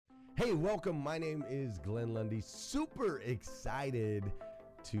Hey, welcome. My name is Glenn Lundy. Super excited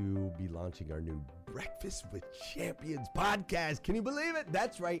to be launching our new Breakfast with Champions podcast. Can you believe it?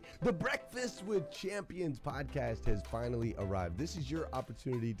 That's right. The Breakfast with Champions podcast has finally arrived. This is your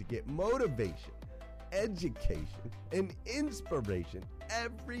opportunity to get motivation, education, and inspiration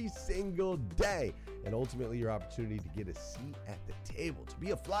every single day. And ultimately, your opportunity to get a seat at the table, to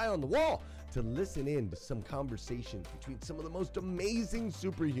be a fly on the wall, to listen in to some conversations between some of the most amazing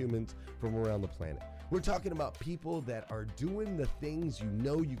superhumans from around the planet. We're talking about people that are doing the things you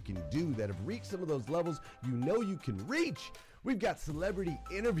know you can do, that have reached some of those levels you know you can reach. We've got celebrity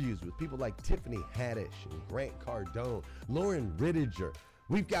interviews with people like Tiffany Haddish and Grant Cardone, Lauren Rittiger.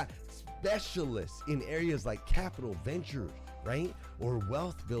 We've got specialists in areas like capital ventures, right? Or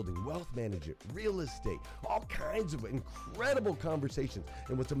wealth building, wealth management, real estate, all kinds of incredible conversations.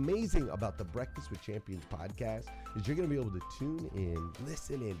 And what's amazing about the Breakfast with Champions podcast is you're going to be able to tune in,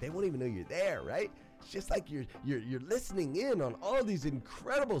 listen in. They won't even know you're there, right? It's just like you're listening in on all these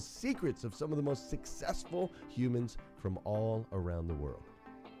incredible secrets of some of the most successful humans from all around the world.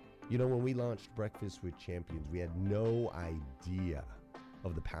 You know, when we launched Breakfast with Champions, we had no idea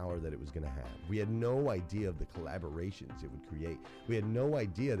of the power that it was going to have. We had no idea of the collaborations it would create. We had no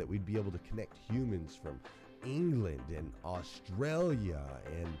idea that we'd be able to connect humans from England and Australia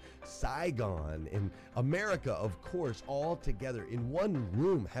and Saigon and America, of course, all together in one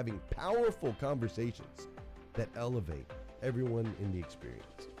room having powerful conversations that elevate everyone in the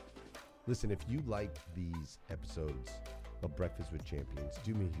experience. Listen, if you like these episodes of Breakfast with Champions,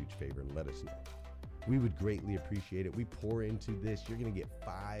 do me a huge favor and let us know. We would greatly appreciate it. We pour into this. You're going to get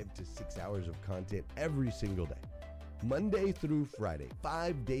 5 to 6 hours of content every single day, Monday through Friday,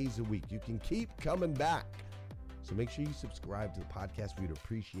 5 days a week. You can keep coming back. So make sure you subscribe to the podcast. We'd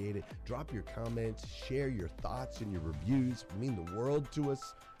appreciate it. Drop your comments, share your thoughts and your reviews. It would mean the world to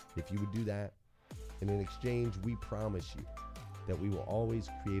us if you would do that. And in exchange, we promise you that we will always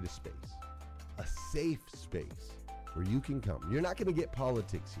create a space, a safe space where you can come. You're not going to get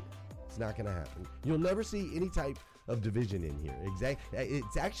politics here. It's not going to happen. You'll never see any type of division in here.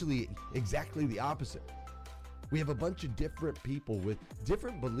 It's actually exactly the opposite. We have a bunch of different people with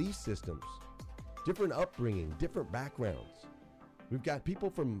different belief systems, different upbringing, different backgrounds. We've got people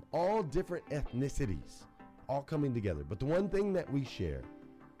from all different ethnicities all coming together. But the one thing that we share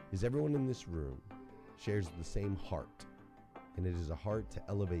is everyone in this room shares the same heart. And it is a heart to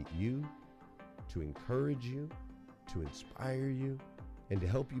elevate you, to encourage you, to inspire you, and to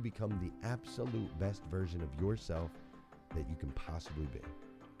help you become the absolute best version of yourself that you can possibly be.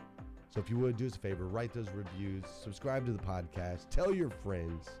 So if you would, do us a favor, write those reviews, subscribe to the podcast, tell your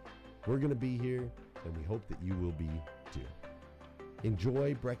friends. We're going to be here, and we hope that you will be too.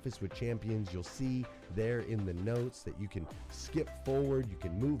 Enjoy Breakfast with Champions. You'll see there in the notes that you can skip forward, you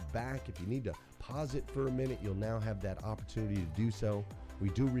can move back. If you need to pause it for a minute, you'll now have that opportunity to do so. We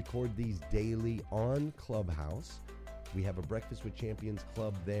do record these daily on Clubhouse. We have a Breakfast with Champions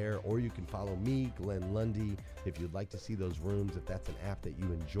club there, or you can follow me, Glenn Lundy, if you'd like to see those rooms. If that's an app that you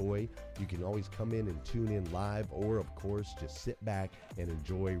enjoy, you can always come in and tune in live, or of course, just sit back and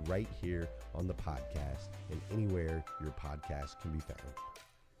enjoy right here on the podcast and anywhere your podcast can be found.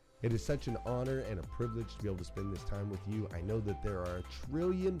 It is such an honor and a privilege to be able to spend this time with you. I know that there are a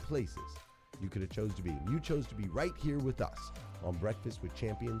trillion places you could have chose to be. You chose to be right here with us on Breakfast with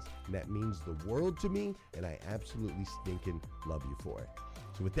Champions, and that means the world to me, and I absolutely stinking love you for it.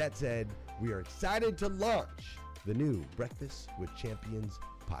 So with that said, we are excited to launch the new Breakfast with Champions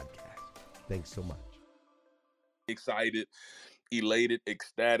podcast. Thanks so much. Excited, elated,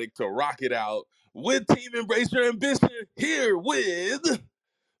 ecstatic to rock it out with Team Embrace Your Ambition, here with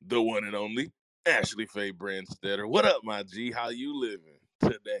the one and only Ashley Faye Brandstetter. What up, my G? How you living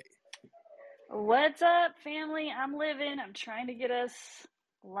today? What's up, family? I'm living. I'm trying to get us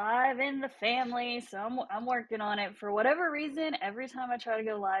live in the family, so I'm working on it. For whatever reason, every time I try to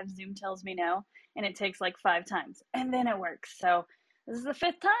go live, Zoom tells me no, and it takes like 5 times, and then it works. So this is the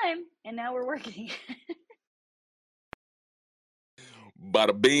 5th time, and now we're working.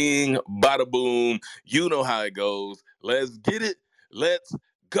 Bada bing, bada boom. You know how it goes. Let's get it. Let's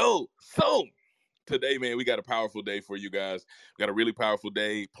go. So today, man, we got a powerful day for you guys. We got a really powerful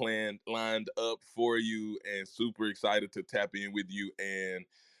day lined up for you, and super excited to tap in with you. And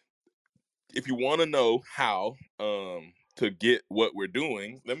if you want to know how to get what we're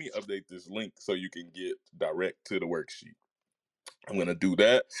doing, let me update this link so you can get direct to the worksheet. I'm going to do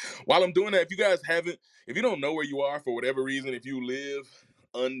that. While I'm doing that, if you don't know where you are for whatever reason, if you've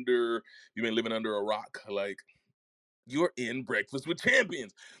been living under a rock, like, you're in Breakfast with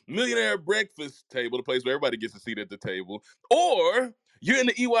Champions, Millionaire Breakfast Table, the place where everybody gets a seat at the table. Or You're in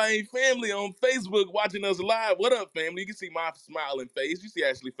the EYA family on Facebook watching us live. What up, family? You can see my smiling face. You see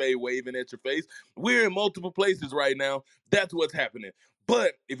Ashley Faye waving at your face. We're in multiple places right now. That's what's happening.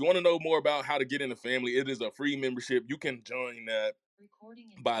 But if you want to know more about how to get in the family, it is a free membership. You can join that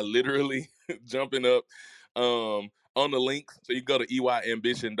by literally jumping up on the links. So you go to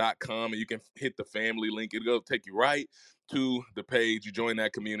EYambition.com and you can hit the family link. It'll take you right to the page. You join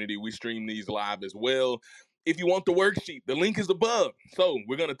that community. We stream these live as well. If you want the worksheet, the link is above. So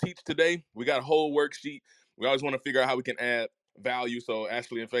we're going to teach today. We got a whole worksheet. We always want to figure out how we can add value. So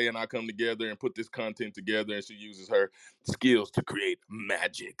Ashley and Faye and I come together and put this content together, and she uses her skills to create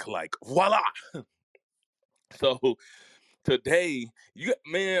magic. Like, voila. So today,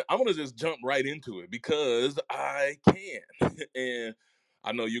 I'm gonna just jump right into it because I can. And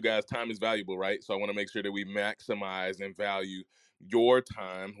I know you guys, time is valuable, right? So I want to make sure that we maximize and value your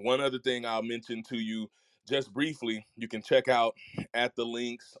time. One other thing I'll mention to you just briefly, you can check out at the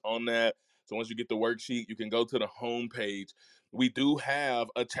links on that. So once you get the worksheet, you can go to the home page. We do have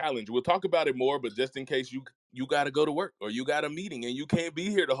a challenge. We'll talk about it more, but just in case you got to go to work or you got a meeting and you can't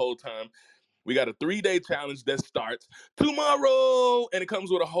be here the whole time, we got a 3-day challenge that starts tomorrow, and it comes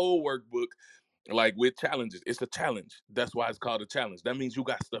with a whole workbook, like with challenges. It's a challenge. That's why it's called a challenge. That means you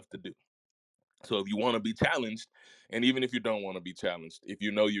got stuff to do. So if you want to be challenged, and even if you don't want to be challenged, if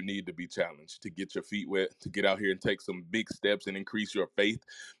you know you need to be challenged to get your feet wet, to get out here and take some big steps and increase your faith,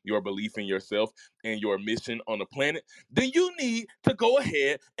 your belief in yourself, and your mission on the planet, then you need to go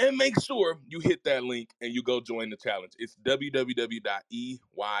ahead and make sure you hit that link and you go join the challenge. It's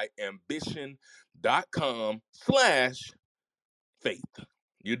www.eyambition.com/faith.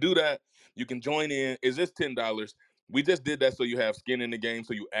 You do that, you can join in. It's just $10. We just did that so you have skin in the game,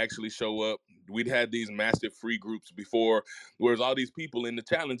 so you actually show up. We'd had these massive free groups before, where there's all these people in the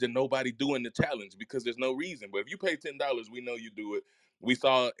challenge and nobody doing the challenge because there's no reason. But if you pay $10, we know you do it. We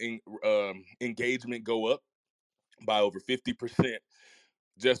saw engagement go up by over 50%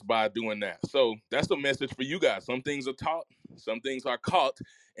 just by doing that. So that's a message for you guys. Some things are taught, some things are caught.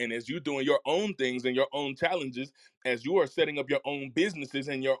 And as you're doing your own things and your own challenges, as you are setting up your own businesses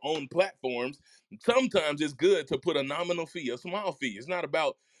and your own platforms, sometimes it's good to put a nominal fee, a small fee. It's not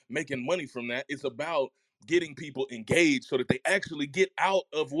about making money from that. It's about getting people engaged so that they actually get out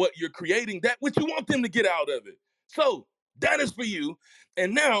of what you're creating that which you want them to get out of it. So that is for you.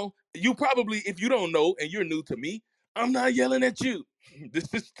 And now you probably, if you don't know and you're new to me, I'm not yelling at you.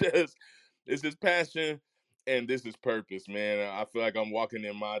 This is passion and this is purpose, man. I feel like I'm walking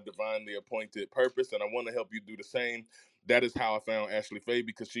in my divinely appointed purpose, and I want to help you do the same. That is how I found Ashley Faye,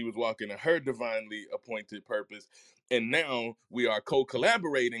 because she was walking in her divinely appointed purpose, and now we are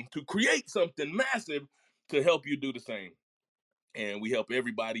co-collaborating to create something massive to help you do the same. And we help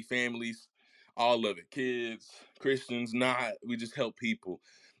everybody, families, all of it, kids, Christians, not. We just help people.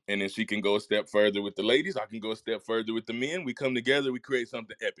 And then she can go a step further with the ladies. I can go a step further with the men. We come together, we create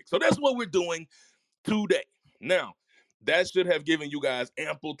something epic. So that's what we're doing today. Now, that should have given you guys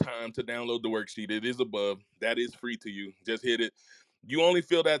ample time to download the worksheet. It is above. That is free to you. Just hit it. You only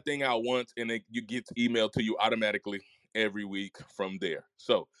fill that thing out once, and it gets emailed to you automatically every week from there.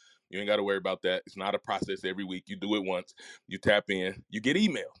 So you ain't got to worry about that. It's not a process every week. You do it once. You tap in. You get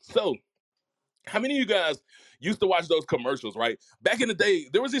email. So how many of you guys used to watch those commercials, right? Back in the day,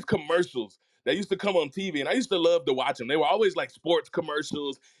 there was these commercials that used to come on TV, and I used to love to watch them. They were always like sports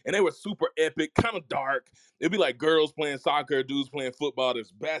commercials, and they were super epic, kind of dark. It'd be like girls playing soccer, dudes playing football.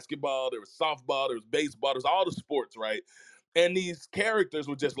 There's basketball, there was softball, there was baseball, there's all the sports, right? And these characters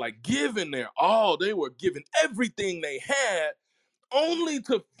were just like giving their all. They were giving everything they had, only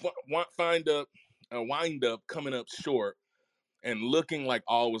to wind up coming up short and looking like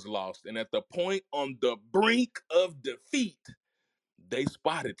all was lost. And at the point on the brink of defeat, they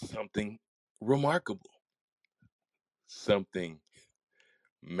spotted something remarkable, something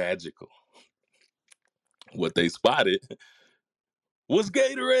magical. What they spotted was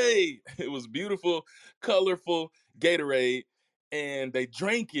Gatorade. It was beautiful, colorful Gatorade. And they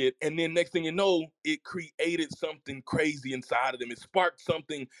drank it, and then next thing you know, it created something crazy inside of them. It sparked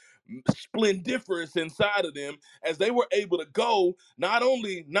something splendiferous inside of them, as they were able to go, not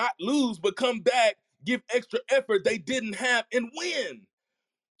only not lose, but come back, give extra effort they didn't have, and win.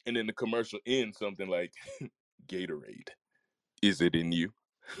 And then the commercial ends something like, Gatorade, is it in you?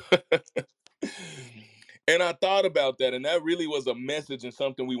 And I thought about that, and that really was a message and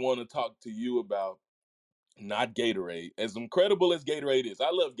something we want to talk to you about. Not Gatorade. As incredible as Gatorade is, I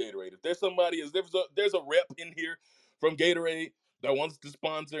love Gatorade. If there's somebody, there's a rep in here from Gatorade that wants to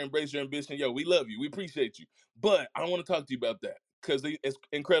sponsor Embrace Your Ambition, yo, we love you. We appreciate you. But I want to talk to you about that, because as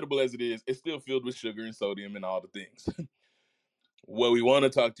incredible as it is, it's still filled with sugar and sodium and all the things. What we want to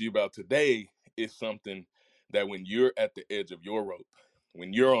talk to you about today is something that when you're at the edge of your rope,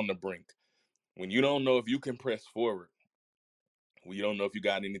 when you're on the brink, when you don't know if you can press forward, when you don't know if you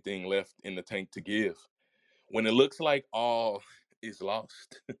got anything left in the tank to give, when it looks like all is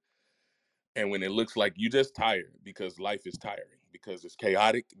lost, and when it looks like you just tired because life is tiring, because it's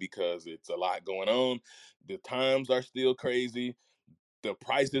chaotic, because it's a lot going on, the times are still crazy, the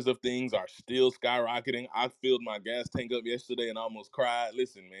prices of things are still skyrocketing. I filled my gas tank up yesterday and almost cried.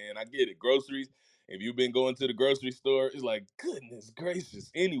 Listen, man, I get it. Groceries, if you've been going to the grocery store, it's like, goodness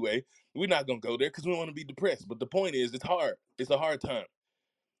gracious. Anyway, we're not going to go there because we don't want to be depressed. But the point is, it's hard. It's a hard time.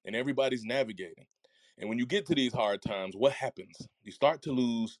 And everybody's navigating. And when you get to these hard times, what happens? You start to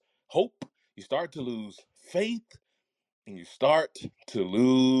lose hope. You start to lose faith. And you start to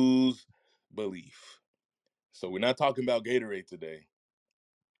lose belief. So we're not talking about Gatorade today.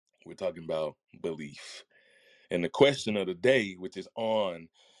 We're talking about belief. And the question of the day, which is on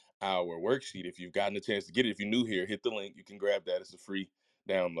our worksheet, if you've gotten a chance to get it, if you're new here, hit the link. You can grab that. It's a free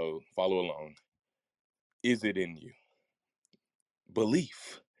download. Follow along. Is it in you?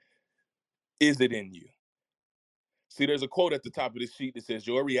 Belief. Is it in you? See, there's a quote at the top of this sheet that says,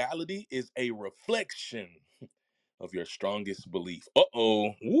 your reality is a reflection of your strongest belief.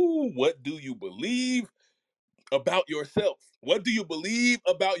 Uh-oh. Woo, what do you believe about yourself? What do you believe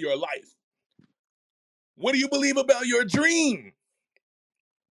about your life? What do you believe about your dream?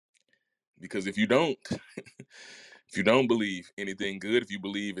 Because if you don't, if you don't believe anything good, if you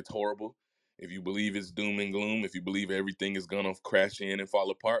believe it's horrible, if you believe it's doom and gloom, if you believe everything is going to crash in and fall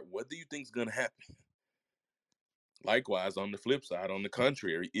apart, what do you think is going to happen? Likewise, on the flip side, on the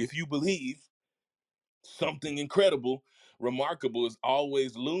contrary, if you believe something incredible, remarkable is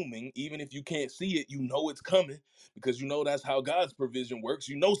always looming, even if you can't see it, you know it's coming because you know that's how God's provision works.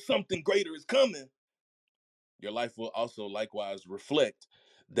 You know something greater is coming. Your life will also likewise reflect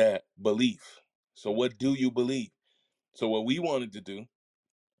that belief. So what do you believe? So what we wanted to do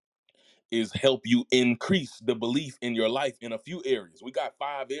is help you increase the belief in your life in a few areas. We got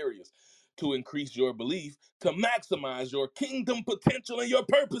 5 areas to increase your belief, to maximize your kingdom potential and your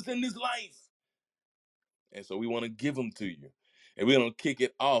purpose in this life. And so we want to give them to you. And we're going to kick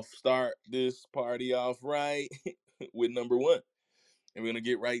it off, start this party off right with number 1. And we're going to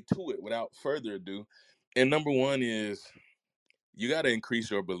get right to it without further ado. And number 1 is you got to increase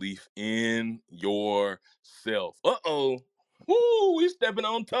your belief in yourself. Uh-oh. Woo, we're stepping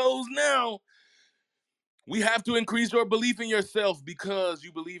on toes now. We have to increase your belief in yourself because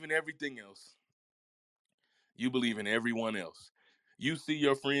you believe in everything else. You believe in everyone else. You see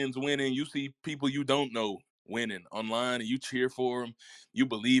your friends winning. You see people you don't know winning online and you cheer for them. You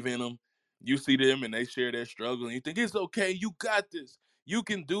believe in them. You see them and they share their struggle and you think, it's okay. You got this. You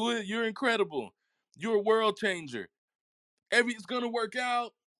can do it. You're incredible. You're a world changer. It's going to work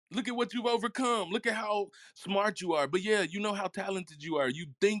out. Look at what you've overcome. Look at how smart you are. But yeah, you know how talented you are. You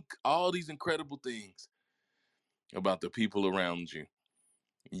think all these incredible things about the people around you.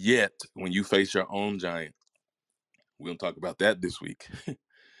 Yet, when you face your own giant, we're going to talk about that this week.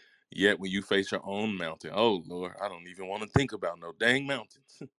 Yet, when you face your own mountain, oh, Lord, I don't even want to think about no dang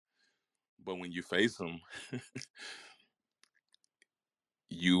mountains. But when you face them,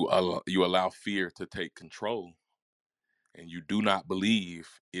 you allow fear to take control. And you do not believe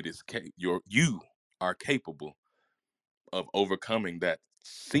you are capable of overcoming that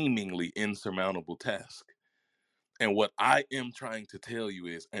seemingly insurmountable task. And what I am trying to tell you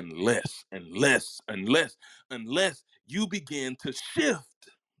is unless you begin to shift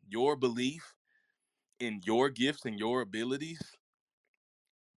your belief in your gifts and your abilities,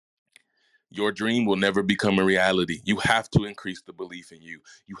 your dream will never become a reality. You have to increase the belief in you.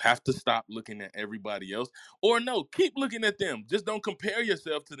 You have to stop looking at everybody else. Or no, keep looking at them. Just don't compare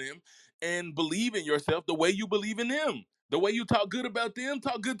yourself to them and believe in yourself the way you believe in them. The way you talk good about them,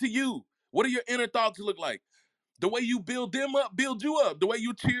 talk good to you. What do your inner thoughts look like? The way you build them up, build you up. The way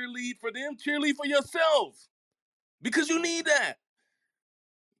you cheerlead for them, cheerlead for yourself. Because you need that.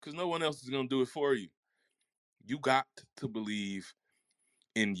 Because no one else is going to do it for you. You got to believe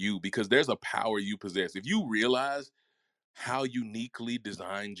in you because there's a power you possess. If you realize how uniquely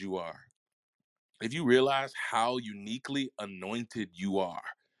designed you are, if you realize how uniquely anointed you are,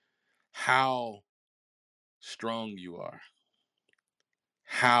 how strong you are,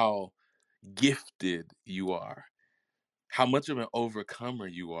 how gifted you are, how much of an overcomer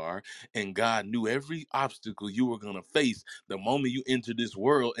you are, and God knew every obstacle you were going to face the moment you entered this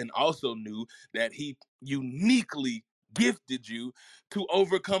world, and also knew that he uniquely gifted you to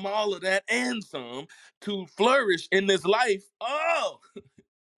overcome all of that and some, to flourish in this life. Oh,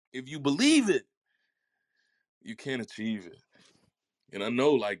 if you believe it, you can achieve it. And I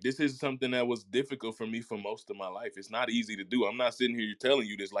know, like, this is something that was difficult for me for most of my life. It's not easy to do. I'm not sitting here telling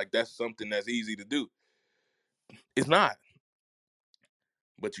you this like that's something that's easy to do. It's not,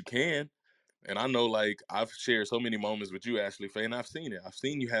 but you can. And I know, like, I've shared so many moments with you, Ashley Faye, and I've seen it. I've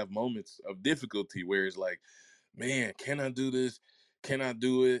seen you have moments of difficulty where it's like, man, can I do this? Can I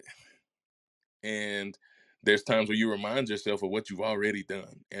do it? And there's times where you remind yourself of what you've already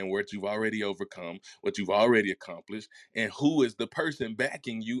done and what you've already overcome, what you've already accomplished, and who is the person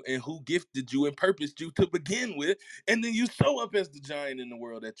backing you and who gifted you and purposed you to begin with. And then you show up as the giant in the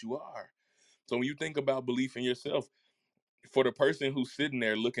world that you are. So when you think about belief in yourself, for the person who's sitting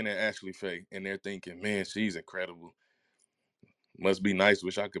there looking at Ashley Faye and they're thinking, man, she's incredible. Must be nice.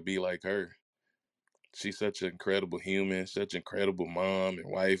 Wish I could be like her. She's such an incredible human, such an incredible mom and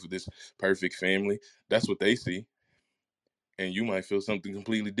wife of this perfect family. That's what they see. And you might feel something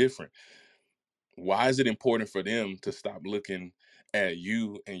completely different. Why is it important for them to stop looking at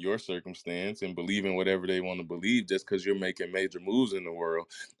you and your circumstance and believing whatever they want to believe just because you're making major moves in the world,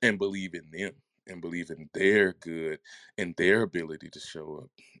 and believe in them and believe in their good and their ability to show up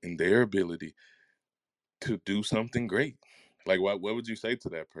and their ability to do something great? Like, what would you say to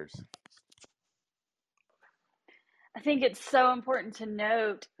that person? I think it's so important to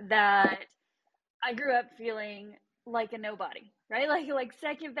note that I grew up feeling like a nobody, right? Like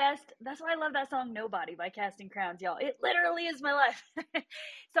second best. That's why I love that song "Nobody" by Casting Crowns, y'all. It literally is my life.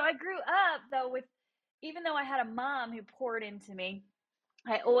 So I grew up though with, even though I had a mom who poured into me,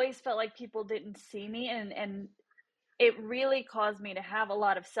 I always felt like people didn't see me, and it really caused me to have a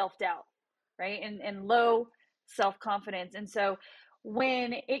lot of self-doubt, right? And low self-confidence. And so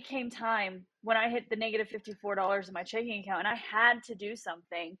when it came time, when I hit the negative $54 in my checking account and I had to do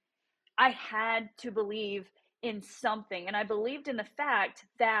something, I had to believe in something. And I believed in the fact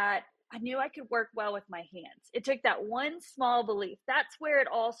that I knew I could work well with my hands. It took that one small belief. That's where it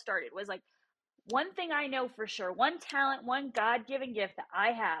all started, was like, one thing I know for sure, one talent, one God-given gift that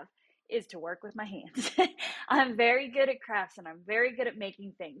I have is to work with my hands. I'm very good at crafts and I'm very good at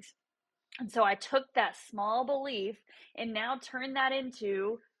making things. And so I took that small belief and now turned that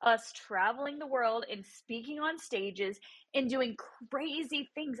into us traveling the world and speaking on stages and doing crazy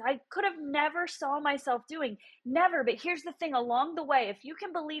things I could have never saw myself doing. Never. But here's the thing, along the way, if you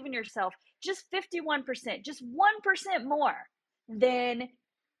can believe in yourself just 51%, just 1% more than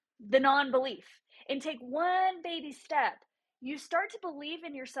the non-belief, and take one baby step, you start to believe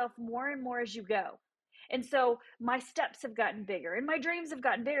in yourself more and more as you go. And so my steps have gotten bigger and my dreams have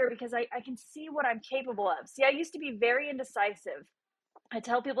gotten bigger because I can see what I'm capable of. See, I used to be very indecisive. I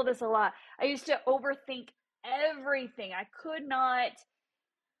tell people this a lot. I used to overthink everything. I could not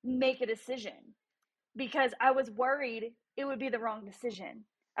make a decision because I was worried it would be the wrong decision.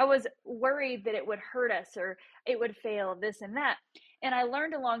 I was worried that it would hurt us or it would fail, this and that. And I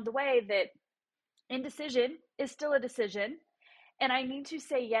learned along the way that indecision is still a decision. And I need to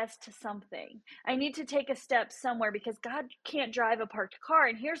say yes to something. I need to take a step somewhere because God can't drive a parked car.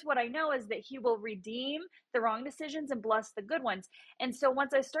 And here's what I know is that He will redeem the wrong decisions and bless the good ones. And so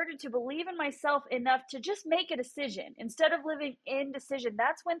once I started to believe in myself enough to just make a decision instead of living in decision,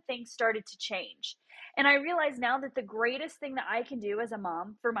 that's when things started to change. And I realize now that the greatest thing that I can do as a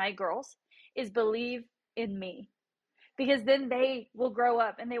mom for my girls is believe in me, because then they will grow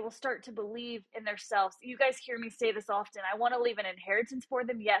up and they will start to believe in themselves. You guys hear me say this often. I want to leave an inheritance for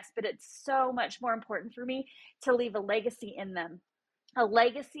them, yes, but it's so much more important for me to leave a legacy in them. A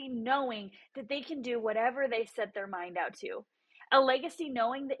legacy knowing that they can do whatever they set their mind out to. A legacy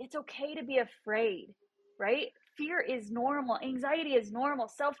knowing that it's okay to be afraid, right? Fear is normal. Anxiety is normal.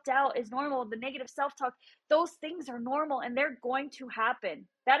 Self-doubt is normal. The negative self-talk, those things are normal and they're going to happen.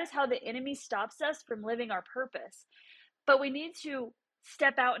 That is how the enemy stops us from living our purpose. But we need to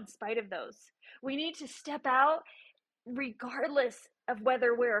step out in spite of those. We need to step out regardless of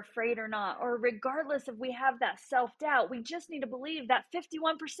whether we're afraid or not, or regardless if we have that self-doubt. We just need to believe that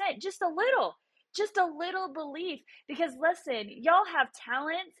 51%, just a little belief. Because listen, y'all have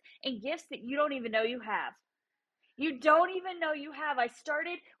talents and gifts that you don't even know you have. You don't even know you have. I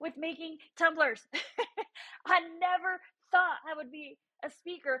started with making tumblers. I never thought I would be a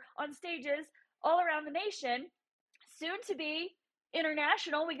speaker on stages all around the nation, soon to be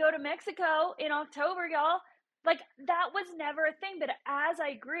international. We go to Mexico in October, y'all. Like, that was never a thing. But as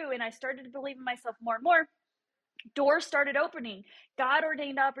I grew and I started to believe in myself more and more, doors started opening. God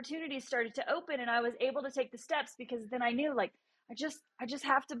ordained opportunities started to open, and I was able to take the steps because then I knew, like, I just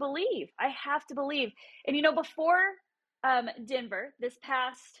have to believe. I have to believe. And before Denver, this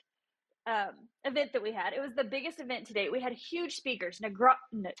past event that we had, it was the biggest event to date. We had huge speakers.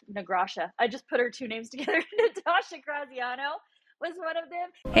 Nagrasha, I just put her two names together. Natasha Graziano was one of them.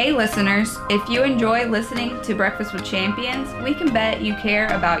 Hey listeners, if you enjoy listening to Breakfast with Champions, we can bet you care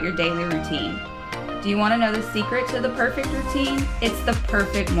about your daily routine. Do you want to know the secret to the perfect routine? It's the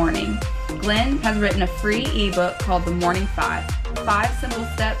perfect morning. Glenn has written a free ebook called The Morning 5 Simple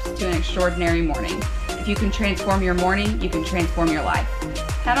Steps to an Extraordinary Morning. If you can transform your morning, you can transform your life.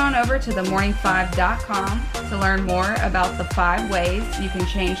 Head on over to themorning5.com to learn more about the 5 ways you can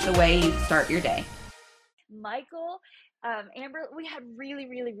change the way you start your day. Michael, Amber, we had really,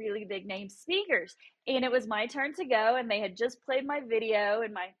 really, really big name speakers, and it was my turn to go, and they had just played my video,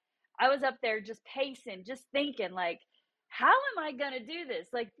 and I was up there just pacing, just thinking like, how am I going to do this?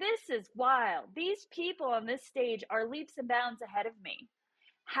 Like, this is wild. These people on this stage are leaps and bounds ahead of me.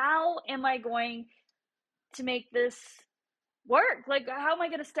 How am I going to make this work? Like, how am I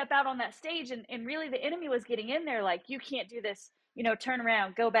going to step out on that stage? And really the enemy was getting in there like, you can't do this, turn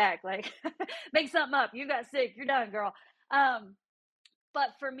around, go back, like make something up. You got sick, you're done, girl.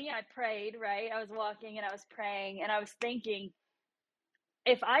 But for me, I prayed, right? I was walking and I was praying and I was thinking,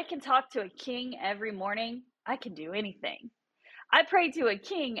 if I can talk to a king every morning, I can do anything. I pray to a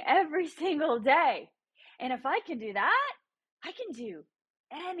king every single day. And if I can do that, I can do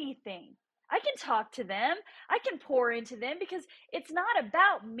anything. I can talk to them. I can pour into them because it's not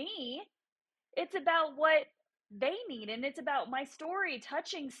about me. It's about what they need. And it's about my story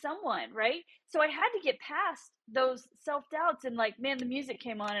touching someone, right? So I had to get past those self doubts and like, man, the music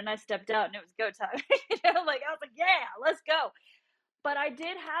came on and I stepped out and it was go time. Like I was like, yeah, let's go. But I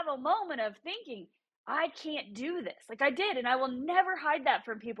did have a moment of thinking, I can't do this. Like I did. And I will never hide that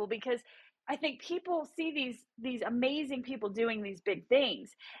from people because I think people see these amazing people doing these big things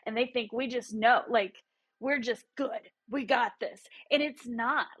and they think we just know, like we're just good. We got this. And it's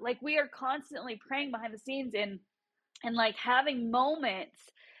not. Like we are constantly praying behind the scenes and like having moments,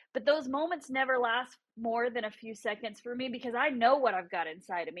 but those moments never last more than a few seconds for me because I know what I've got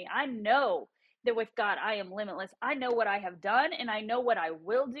inside of me. I know that with God, I am limitless. I know what I have done and I know what I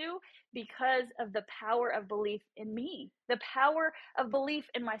will do because of the power of belief in me, the power of belief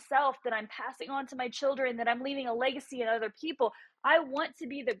in myself that I'm passing on to my children, that I'm leaving a legacy in other people. I want to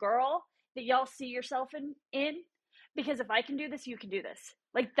be the girl that y'all see yourself in because if I can do this, you can do this.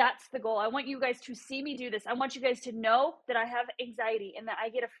 Like that's the goal. I want you guys to see me do this. I want you guys to know that I have anxiety and that I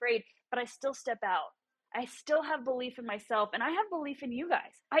get afraid, but I still step out. I still have belief in myself and I have belief in you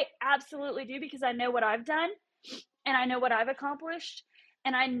guys. I absolutely do because I know what I've done and I know what I've accomplished.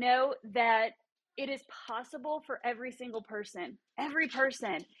 And I know that it is possible for every single person, every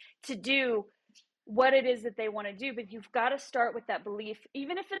person to do what it is that they want to do. But you've got to start with that belief,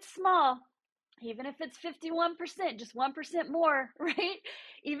 even if it's small, even if it's 51%, just 1% more, right?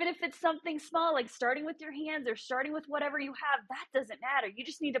 Even if it's something small, like starting with your hands or starting with whatever you have, that doesn't matter. You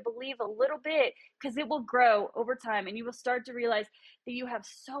just need to believe a little bit because it will grow over time and you will start to realize that you have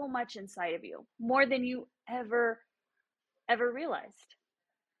so much inside of you, more than you ever realized.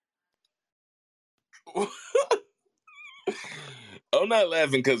 I'm not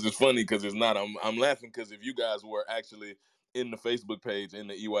laughing because it's funny, because it's not. I'm laughing because if you guys were actually in the Facebook page in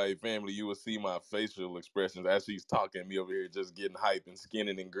the EYA family, you will see my facial expressions as she's talking. Me over here just getting hype and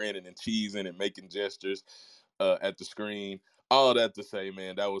skinning and grinning and cheesing and making gestures at the screen. All that to say,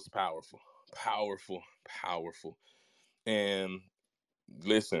 man, that was powerful, powerful, powerful. And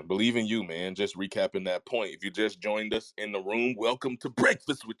listen, believe in you, man. Just recapping that point. If you just joined us in the room, welcome to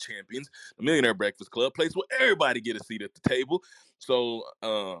Breakfast with Champions, the Millionaire Breakfast Club, place where everybody get a seat at the table. So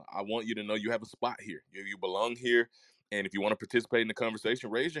I want you to know you have a spot here. You belong here. And if you want to participate in the conversation,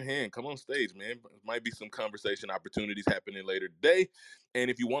 raise your hand. Come on stage, man. There might be some conversation opportunities happening later today. And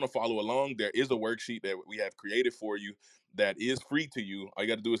if you want to follow along, there is a worksheet that we have created for you that is free to you. All you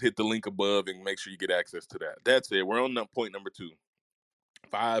got to do is hit the link above and make sure you get access to that. That's it. We're on point number 2.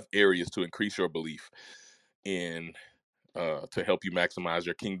 5 areas to increase your belief in to help you maximize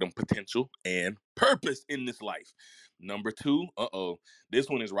your kingdom potential and purpose in this life. Number 2, this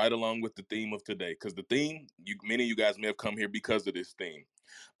one is right along with the theme of today, because the theme, many of you guys may have come here because of this theme.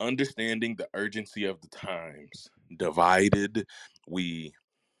 Understanding the urgency of the times. Divided, we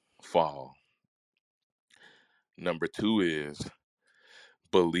fall. Number 2 is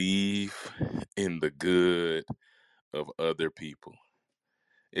believe in the good of other people.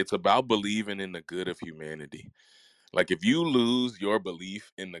 It's about believing in the good of humanity. Like if you lose your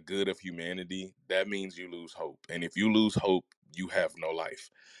belief in the good of humanity, that means you lose hope. And if you lose hope, you have no life.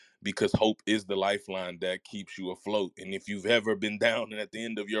 Because hope is the lifeline that keeps you afloat. And if you've ever been down and at the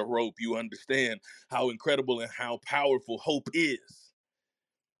end of your rope, you understand how incredible and how powerful hope is.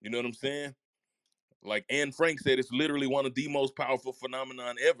 You know what I'm saying? Like Anne Frank said, it's literally one of the most powerful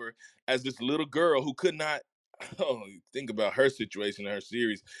phenomenon ever, as this little girl who could not Oh, think about her situation in her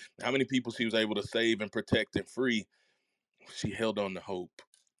series. How many people she was able to save and protect and free. She held on to hope.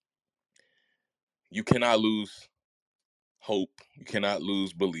 You cannot lose hope. You cannot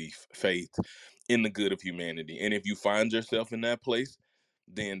lose belief, faith in the good of humanity. And if you find yourself in that place,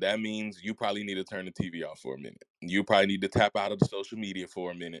 then that means you probably need to turn the TV off for a minute. You probably need to tap out of the social media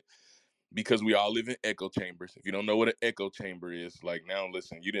for a minute, because we all live in echo chambers. If you don't know what an echo chamber is, like, now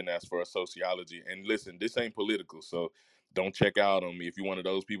listen, you didn't ask for a sociology. And listen, this ain't political, so don't check out on me if you're one of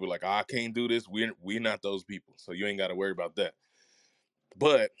those people like, I can't do this. We're not those people, so you ain't got to worry about that.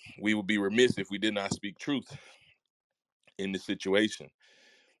 But we would be remiss if we did not speak truth in this situation.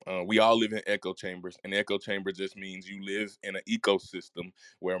 We all live in echo chambers. An echo chamber just means you live in an ecosystem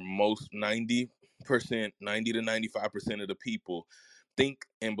where most 90%, 90 to 95% of the people think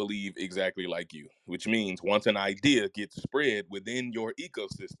and believe exactly like you, which means once an idea gets spread within your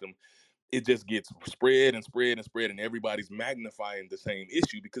ecosystem, it just gets spread and spread and spread, and everybody's magnifying the same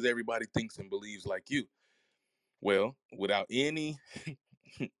issue because everybody thinks and believes like you. Well, without any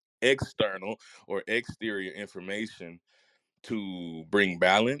external or exterior information to bring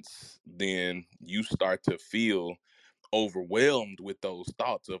balance, then you start to feel overwhelmed with those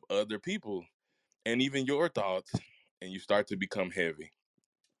thoughts of other people and even your thoughts, and you start to become heavy.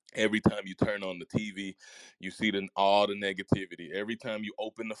 Every time you turn on the TV, you see all the negativity. Every time you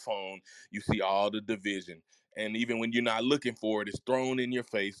open the phone, you see all the division. And even when you're not looking for it, it's thrown in your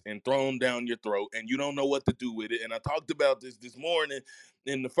face and thrown down your throat, and you don't know what to do with it. And I talked about this morning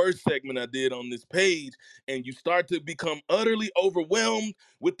in the first segment I did on this page. And you start to become utterly overwhelmed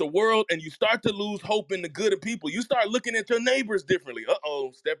with the world, and you start to lose hope in the good of people. You start looking at your neighbors differently.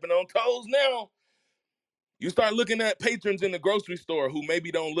 Uh-oh, stepping on toes now. You start looking at patrons in the grocery store who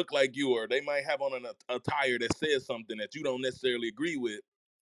maybe don't look like you, or they might have on an attire that says something that you don't necessarily agree with.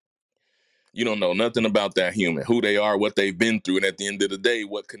 You don't know nothing about that human, who they are, what they've been through. And at the end of the day,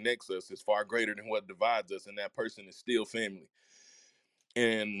 what connects us is far greater than what divides us. And that person is still family.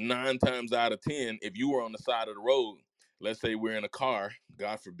 And 9 times out of 10, if you were on the side of the road, let's say we're in a car,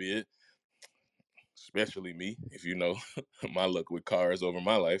 God forbid, especially me, if you know my luck with cars over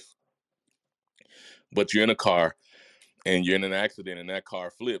my life, but you're in a car and you're in an accident and that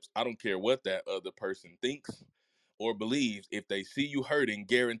car flips, I don't care what that other person thinks or believes. If they see you hurting,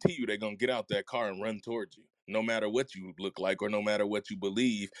 guarantee you they're going to get out that car and run towards you, no matter what you look like or no matter what you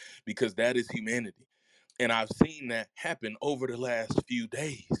believe, because that is humanity. And I've seen that happen over the last few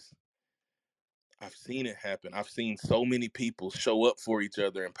days. I've seen it happen. I've seen so many people show up for each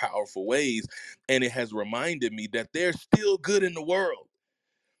other in powerful ways, and it has reminded me that there's still good in the world.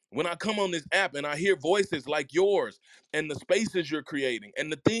 When I come on this app and I hear voices like yours and the spaces you're creating and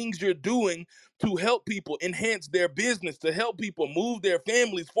the things you're doing to help people enhance their business, to help people move their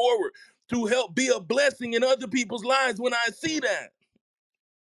families forward, to help be a blessing in other people's lives, when I see that,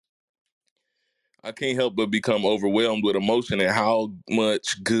 I can't help but become overwhelmed with emotion and how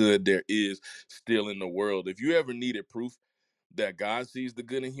much good there is still in the world. If you ever needed proof that God sees the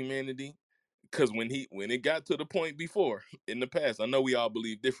good in humanity, because when it got to the point before in the past, I know we all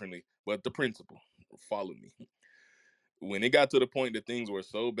believe differently, but the principle, follow me. When it got to the point that things were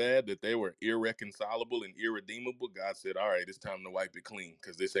so bad that they were irreconcilable and irredeemable, God said, all right, it's time to wipe it clean,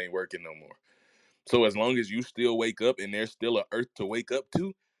 because this ain't working no more. So as long as you still wake up and there's still an earth to wake up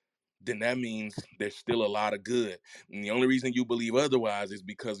to, then that means there's still a lot of good. And the only reason you believe otherwise is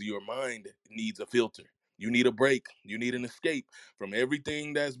because your mind needs a filter. You need a break. You need an escape from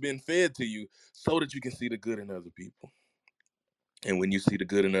everything that's been fed to you so that you can see the good in other people. And when you see the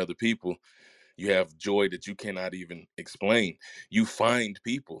good in other people, you have joy that you cannot even explain. You find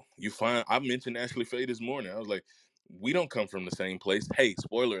people. I mentioned Ashley Faye this morning. I was like, we don't come from the same place. Hey,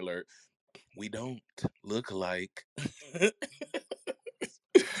 spoiler alert, we don't look alike.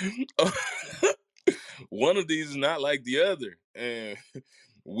 One of these is not like the other. And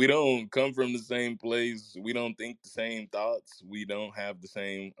we don't come from the same place. We don't think the same thoughts. We don't have the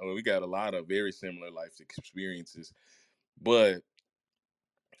same, we got a lot of very similar life experiences. But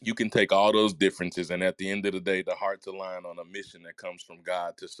you can take all those differences, and at the end of the day, the hearts align on a mission that comes from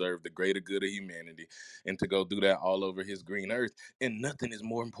God to serve the greater good of humanity and to go do that all over his green earth. And nothing is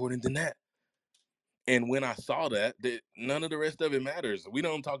more important than that. And when I saw that none of the rest of it matters. We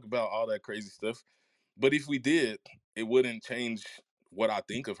don't talk about all that crazy stuff. But if we did, it wouldn't change what I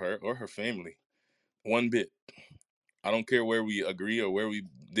think of her or her family one bit. I don't care where we agree or where we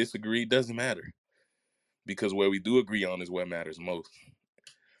disagree. It doesn't matter. Because where we do agree on is what matters most.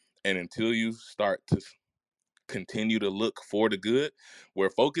 And until you start to continue to look for the good, where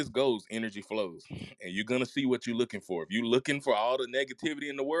focus goes, energy flows. And you're going to see what you're looking for. If you're looking for all the negativity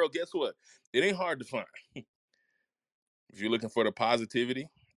in the world, guess what? It ain't hard to find. if you're looking for the positivity,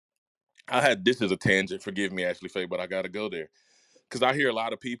 this is a tangent, forgive me, Ashley Faye, but I got to go there. Because I hear a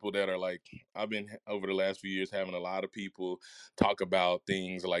lot of people that are like, I've been over the last few years having a lot of people talk about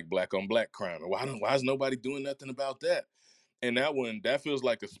things like black on black crime. And why is nobody doing nothing about that? And that feels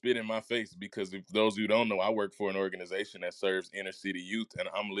like a spit in my face, because if those who don't know, I work for an organization that serves inner city youth, and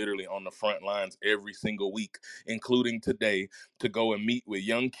I'm literally on the front lines every single week, including today, to go and meet with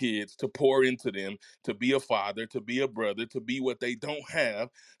young kids, to pour into them, to be a father, to be a brother, to be what they don't have.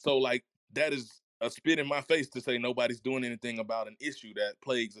 So like, that is a spit in my face to say nobody's doing anything about an issue that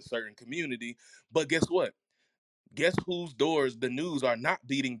plagues a certain community. But guess what? Guess whose doors the news are not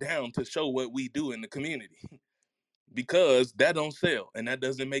beating down to show what we do in the community? Because that don't sell and that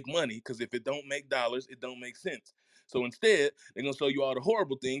doesn't make money, because if it don't make dollars, it don't make sense. So instead, they're going to show you all the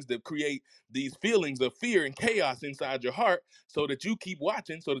horrible things that create these feelings of fear and chaos inside your heart, so that you keep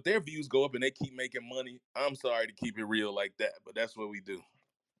watching, so that their views go up and they keep making money. I'm sorry to keep it real like that, but that's what we do.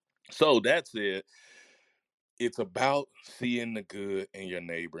 So that said, it's about seeing the good in your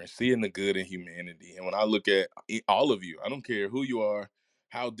neighbor and seeing the good in humanity. And when I look at all of you, I don't care who you are,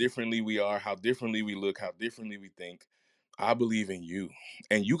 how differently we are, how differently we look, how differently we think, I believe in you.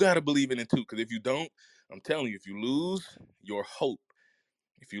 And you got to believe in it too. Because if you don't, I'm telling you, if you lose your hope,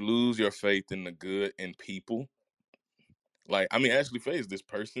 if you lose your faith in the good in people, like, I mean, Ashley Faye is this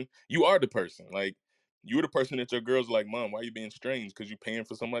person. You are the person. Like, you're the person that your girl's like, Mom, why are you being strange? Because you're paying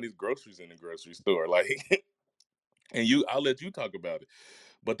for somebody's groceries in the grocery store. Like, and I'll let you talk about it,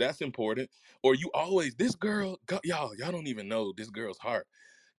 but that's important. Or you always, this girl, y'all don't even know this girl's heart.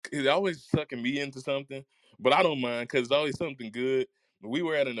 It's always sucking me into something, but I don't mind, because it's always something good. We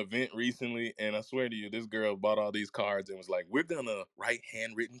were at an event recently, and I swear to you, this girl bought all these cards and was like, we're gonna write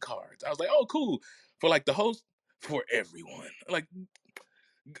handwritten cards. I was like, oh, cool. For like the host, for everyone. Like,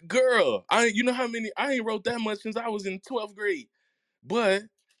 girl, you know how many, I ain't wrote that much since I was in 12th grade. But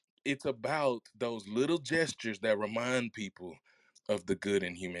it's about those little gestures that remind people of the good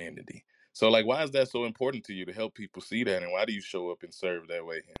in humanity. So, like, why is that so important to you, to help people see that? And why do you show up and serve that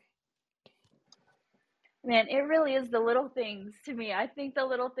way? Man, it really is the little things to me. I think the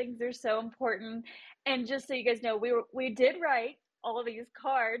little things are so important. And just so you guys know, we did write all of these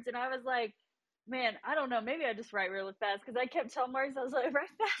cards, and I was like, man, I don't know, maybe I just write really fast, because I kept telling Maurice, I was like, write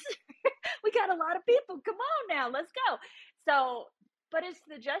faster. We got a lot of people. Come on now, let's go. So, but it's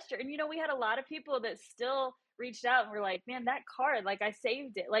the gesture. And we had a lot of people that still reached out and were like, man, that card, like, I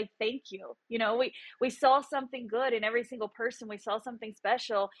saved it. Like, thank you. We saw something good in every single person. We saw something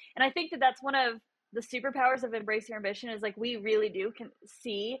special. And I think that that's one of the superpowers of Embrace Your Ambition, is like, we really do can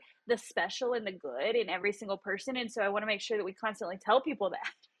see the special and the good in every single person. And so I want to make sure that we constantly tell people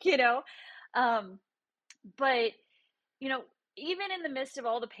that, but even in the midst of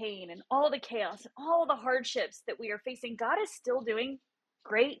all the pain and all the chaos and all the hardships that we are facing, God is still doing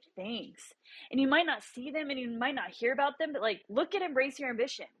great things. And you might not see them and you might not hear about them, but like, look at Embrace Your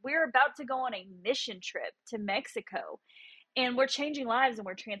Ambition. We're about to go on a mission trip to Mexico, and we're changing lives and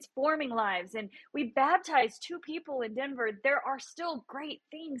we're transforming lives. And we baptized 2 people in Denver. There are still great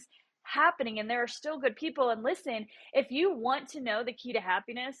things happening, and there are still good people. And listen, if you want to know the key to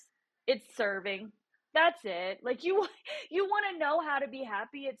happiness, it's serving. That's it. Like, you want to know how to be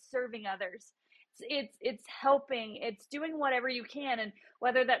happy, it's serving others. It's helping, it's doing whatever you can. And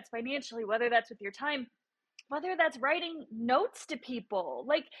whether that's financially, whether that's with your time, whether that's writing notes to people.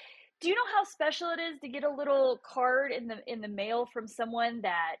 Like, do you know how special it is to get a little card in the mail from someone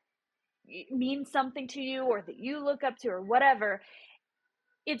that means something to you, or that you look up to, or whatever?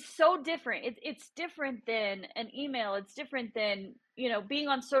 It's so different. It's different than an email. It's different than being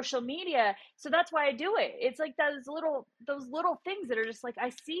on social media. So that's why I do it. It's like those little things that are just like, I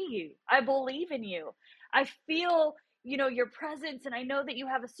see you, I believe in you, I feel your presence, and I know that you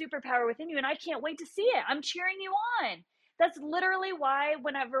have a superpower within you, and I can't wait to see it. I'm cheering you on. That's literally why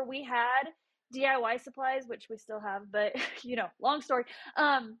whenever we had DIY supplies, which we still have, but long story,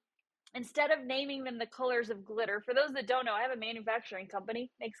 instead of naming them the colors of glitter, for those that don't know, I have a manufacturing company,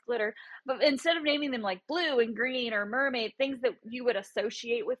 makes glitter, but instead of naming them like blue and green or mermaid, things that you would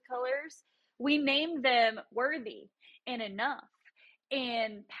associate with colors, we named them worthy and enough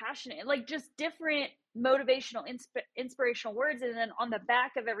and passionate, like just different motivational, inspirational words. And then on the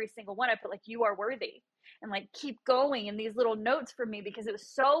back of every single one, I put like, you are worthy, and like, keep going, and these little notes for me, because it was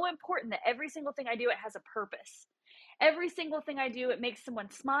so important that every single thing I do, it has a purpose. Every single thing I do, it makes someone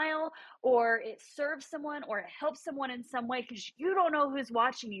smile, or it serves someone, or it helps someone in some way, because you don't know who's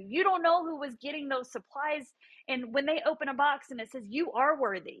watching you. You don't know who was getting those supplies. And when they open a box and it says, you are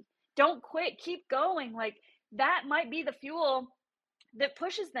worthy, don't quit, keep going. Like, that might be the fuel that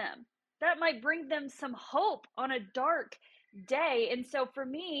pushes them that might bring them some hope on a dark day. And so for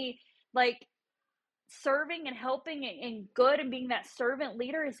me, like, serving and helping and good and being that servant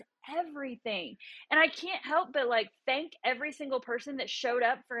leader is everything. And I can't help but like thank every single person that showed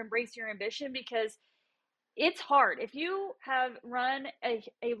up for Embrace Your Ambition, because it's hard. If you have run a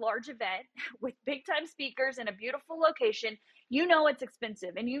large event with big time speakers in a beautiful location, you know it's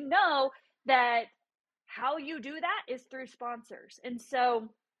expensive, and you know that how you do that is through sponsors. And so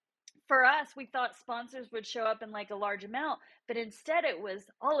for us, we thought sponsors would show up in like a large amount, but instead it was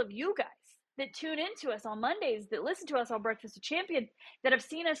all of you guys that tune into us on Mondays, that listen to us on Breakfast with Champions, that have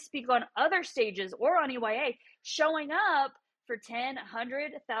seen us speak on other stages or on EYA, showing up for $10, $100,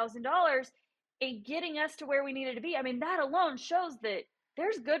 $1,000 and getting us to where we needed to be. I mean, that alone shows that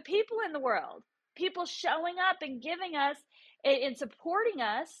there's good people in the world, people showing up and giving us and supporting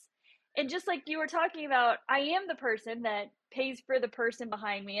us. And just like you were talking about, I am the person that pays for the person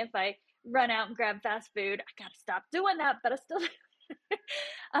behind me. If I run out and grab fast food, I got to stop doing that, but I still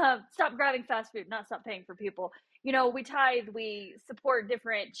stop grabbing fast food, not stop paying for people. You know, we tithe, we support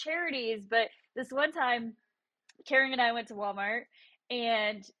different charities. But this one time, Karen and I went to Walmart,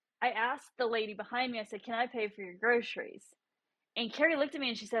 and I asked the lady behind me, I said, "Can I pay for your groceries?" And Carrie looked at me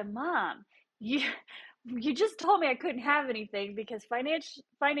and she said, "Mom, you just told me I couldn't have anything because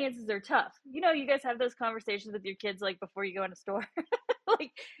finances are tough." You know, you guys have those conversations with your kids like before you go in a store.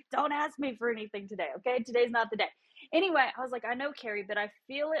 Like, don't ask me for anything today, okay? Today's not the day. Anyway, I was like, "I know, Carrie, but I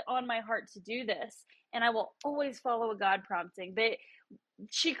feel it on my heart to do this, and I will always follow a God prompting." But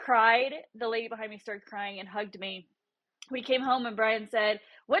she cried. The lady behind me started crying and hugged me. We came home and Brian said,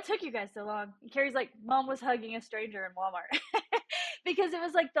 "What took you guys so long?" And Carrie's like, "Mom was hugging a stranger in Walmart." Because it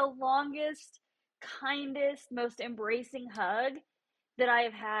was like the longest, kindest, most embracing hug that I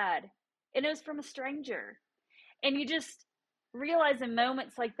have had. And it was from a stranger. And you just realize in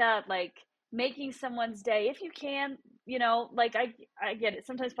moments like that, like making someone's day, if you can, you know, like I get it.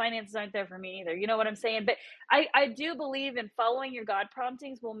 Sometimes finances aren't there for me either. You know what I'm saying? But I do believe in following your God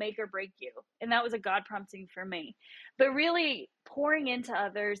promptings will make or break you. And that was a God prompting for me. But really pouring into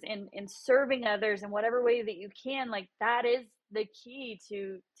others and serving others in whatever way that you can, like that is the key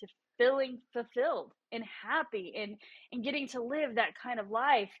to feeling fulfilled and happy and getting to live that kind of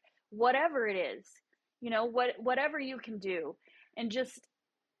life, whatever it is, you know, whatever you can do, and just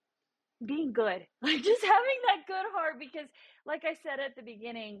being good, like just having that good heart. Because like I said at the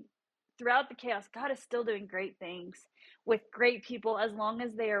beginning, throughout the chaos, God is still doing great things with great people, as long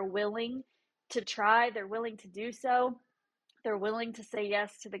as they are willing to try, they're willing to do so, they're willing to say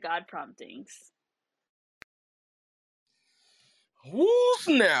yes to the God promptings. Woo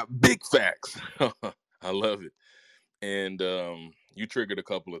snap, big facts. I love it. And you triggered a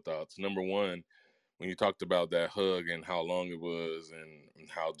couple of thoughts. Number one, when you talked about that hug and how long it was and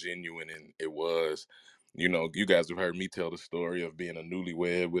how genuine it was, you know, you guys have heard me tell the story of being a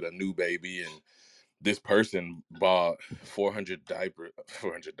newlywed with a new baby, and this person bought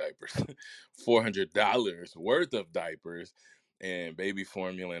 $400 worth of diapers and baby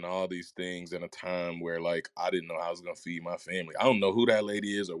formula and all these things in a time where like I didn't know how I was gonna feed my family. I don't know who that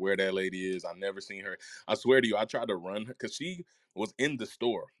lady is or where that lady is. I never seen her. I swear to you, I tried to run her because she was in the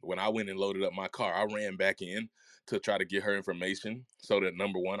store when I went and loaded up my car. I ran back in to try to get her information so that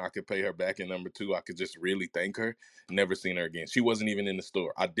number one, I could pay her back, and number two, I could just really thank her. Never seen her again. She wasn't even in the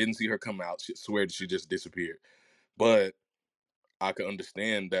store. I didn't see her come out. She swear she just disappeared. But I could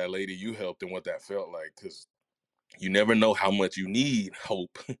understand that lady you helped and what that felt like, because you never know how much you need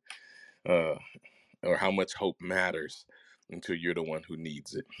hope uh, or how much hope matters until you're the one who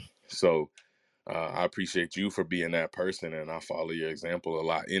needs it. So I appreciate you for being that person, and I follow your example a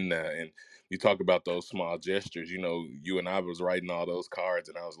lot in that. And you talk about those small gestures. You know, you and I was writing all those cards,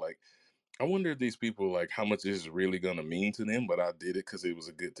 and I was like, I wonder if these people, like, how much this is really going to mean to them. But I did it because it was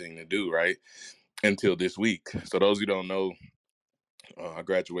a good thing to do, right? Until this week. So those who don't know, I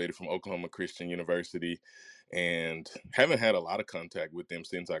graduated from Oklahoma Christian University and haven't had a lot of contact with them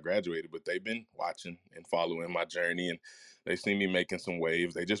since I graduated, but they've been watching and following my journey, and they see me making some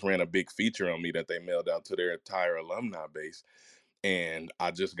waves. They just ran a big feature on me that they mailed out to their entire alumni base. And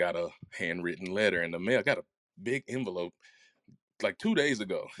I just got a handwritten letter in the mail. I got a big envelope like 2 days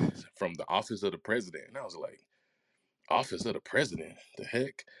ago from the office of the president. And I was like, office of the president? The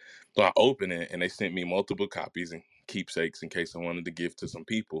heck? So I opened it and they sent me multiple copies and keepsakes in case I wanted to give to some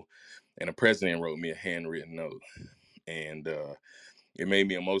people. And the president wrote me a handwritten note. And it made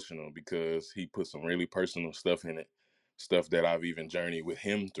me emotional because he put some really personal stuff in it, stuff that I've even journeyed with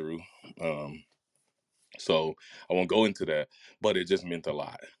him through. So I won't go into that, but it just meant a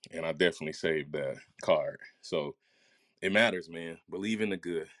lot. And I definitely saved that card. So It matters, man. Believe in the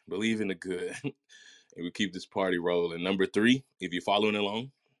good. Believe in the good. And we keep this party rolling. Number 3, if you're following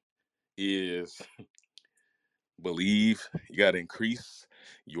along, is believe. You got to increase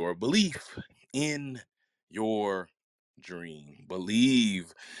your belief in your dream.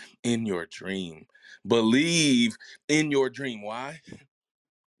 Believe in your dream. Believe in your dream. Why?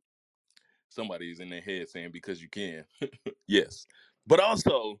 Somebody's in their head saying because you can. Yes. But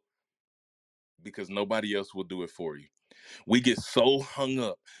also because nobody else will do it for you. We get so hung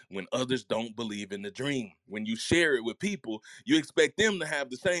up when others don't believe in the dream. When you share it with people, you expect them to have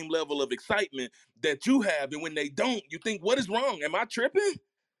the same level of excitement that you have. And when they don't, you think, what is wrong? Am I tripping?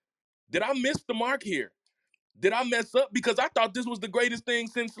 Did I miss the mark here? Did I mess up? Because I thought this was the greatest thing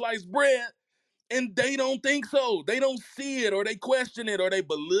since sliced bread. And they don't think so. They don't see it, or they question it, or they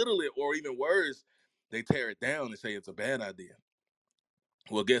belittle it, or even worse, they tear it down and say it's a bad idea.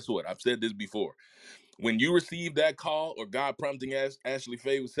 Well, guess what? I've said this before. When you receive that call, or God prompting, as Ashley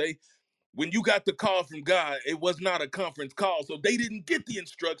Faye would say, when you got the call from God, it was not a conference call. So they didn't get the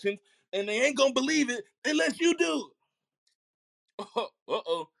instructions, and they ain't going to believe it unless you do.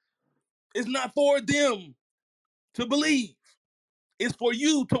 Uh-oh. It's not for them to believe. It's for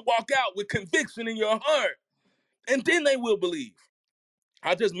you to walk out with conviction in your heart, and then they will believe.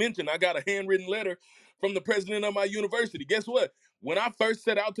 I just mentioned I got a handwritten letter from the president of my university. Guess what? When I first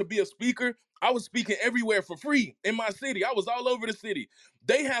set out to be a speaker, I was speaking everywhere for free in my city. I was all over the city.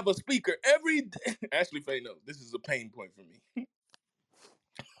 They have a speaker every day. Ashley Faye knows this is a pain point for me.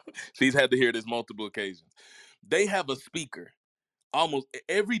 She's had to hear this multiple occasions. They have a speaker almost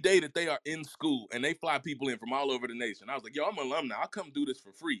every day that they are in school, and they fly people in from all over the nation. I was like, yo, I'm an alumni. I'll come do this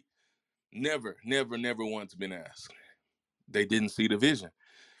for free. Never once been asked. They didn't see the vision.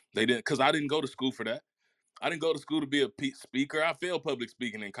 They didn't, because I didn't go to school for that. I didn't go to school to be a speaker. I failed public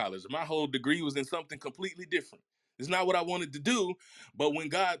speaking in college. My whole degree was in something completely different. It's not what I wanted to do, but when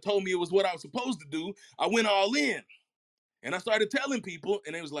God told me it was what I was supposed to do, I went all in. And I started telling people,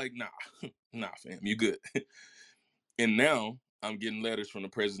 and they was like, nah, fam, you good. And now I'm getting letters from the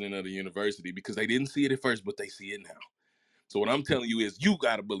president of the university because they didn't see it at first, but they see it now. So what I'm telling you is you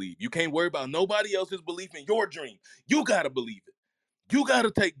got to believe. You can't worry about nobody else's belief in your dream. You got to believe it. You got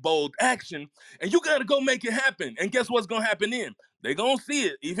to take bold action, and you got to go make it happen. And guess what's going to happen then? They're going to see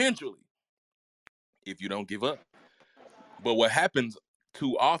it eventually if you don't give up. But what happens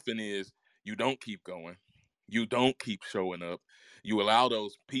too often is you don't keep going. You don't keep showing up. You allow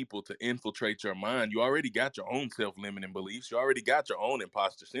those people to infiltrate your mind. You already got your own self-limiting beliefs. You already got your own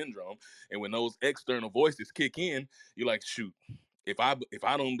imposter syndrome. And when those external voices kick in, you're like, shoot, if I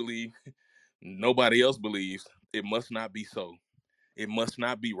don't believe, nobody else believes, it must not be so. It must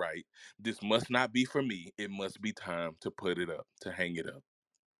not be right. This must not be for me. It must be time to put it up, to hang it up.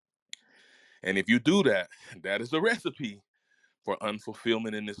 And if you do that, that is a recipe for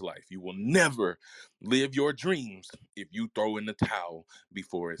unfulfillment in this life. You will never live your dreams if you throw in the towel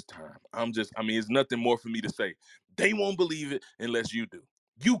before it's time. It's nothing more for me to say. They won't believe it unless you do.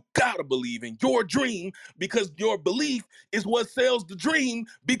 You gotta believe in your dream because your belief is what sells the dream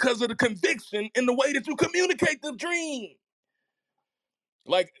because of the conviction in the way that you communicate the dream.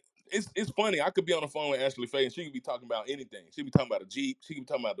 Like, it's funny. I could be on the phone with Ashley Faye and she could be talking about anything. She could be talking about a Jeep. She could be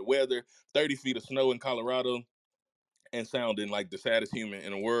talking about the weather, 30 feet of snow in Colorado, and sounding like the saddest human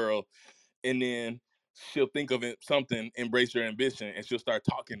in the world. And then she'll think of it something, embrace your ambition, and she'll start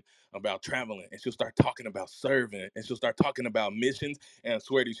talking about traveling, and she'll start talking about serving, and she'll start talking about missions, and I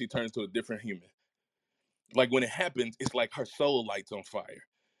swear to you, she turns to a different human. Like when it happens, it's like her soul lights on fire.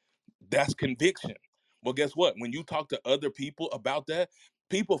 That's conviction. Well, guess what? When you talk to other people about that,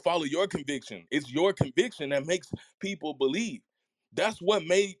 people follow your conviction. It's your conviction that makes people believe. That's what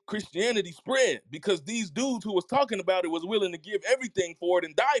made Christianity spread, because these dudes who was talking about it was willing to give everything for it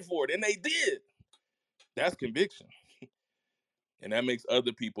and die for it, and they did. That's conviction. And that makes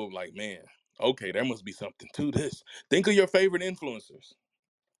other people like, man, okay, there must be something to this. Think of your favorite influencers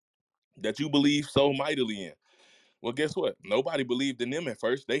that you believe so mightily in. Well, guess what? Nobody believed in them at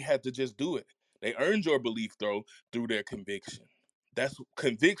first. They had to just do it. They earned your belief, though, through their conviction. That's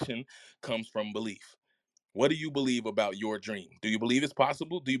conviction comes from belief. What do you believe about your dream? Do you believe it's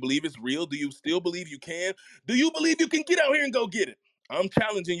possible? Do you believe it's real? Do you still believe you can? Do you believe you can get out here and go get it? I'm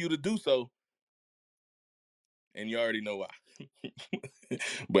challenging you to do so. And you already know why.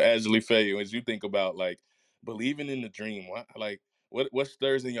 But Ashley Faye, as you think about like believing in the dream, what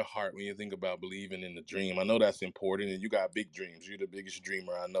stirs in your heart when you think about believing in the dream? I know that's important, and you got big dreams. You're the biggest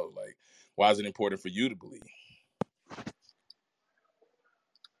dreamer I know. Like, why is it important for you to believe?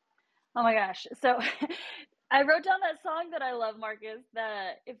 Oh my gosh. So I wrote down that song that I love, Marcus,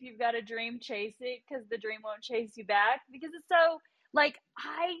 that if you've got a dream, chase it, because the dream won't chase you back. Because it's so, like,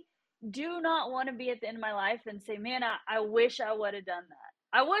 I do not want to be at the end of my life and say, man, I wish I would have done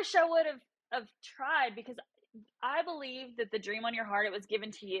that. I wish I would have tried, because I believe that the dream on your heart, it was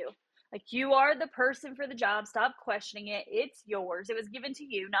given to you. Like, you are the person for the job. Stop questioning it. It's yours. It was given to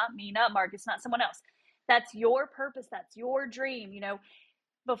you, not me, not Marcus, not someone else. That's your purpose. That's your dream. You know,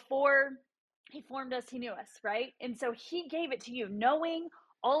 before he formed us, he knew us, right? And so he gave it to you, knowing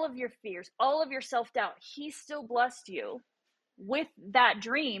all of your fears, all of your self-doubt. He still blessed you with that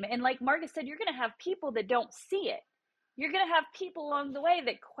dream. And like Marcus said, you're going to have people that don't see it. You're going to have people along the way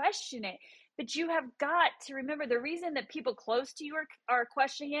that question it. But you have got to remember, the reason that people close to you are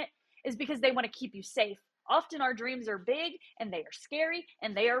questioning it is because they want to keep you safe. Often our dreams are big and they are scary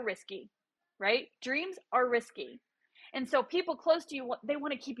and they are risky, right? Dreams are risky. And so people close to you, they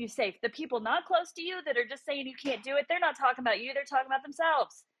want to keep you safe. The people not close to you that are just saying you can't do it, they're not talking about you. They're talking about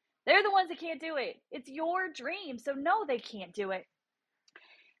themselves. They're the ones that can't do it. It's your dream. So no, they can't do it.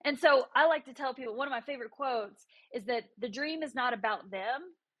 And so I like to tell people, one of my favorite quotes is that the dream is not about them.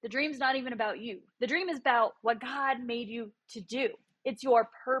 The dream's not even about you. The dream is about what God made you to do. It's your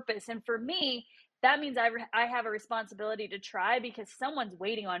purpose. And for me, that means I have a responsibility to try, because someone's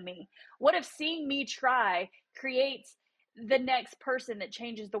waiting on me. What if seeing me try creates the next person that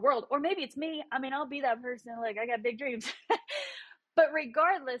changes the world? Or maybe it's me. I mean, I'll be that person. Like, I got big dreams. But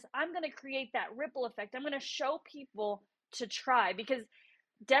regardless, I'm going to create that ripple effect. I'm going to show people to try, because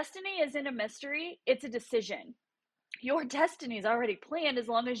destiny isn't a mystery. It's a decision. Your destiny is already planned, as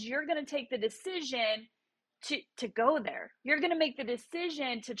long as you're going to take the decision to go there. You're going to make the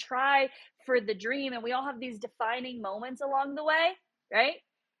decision to try for the dream. And we all have these defining moments along the way, right?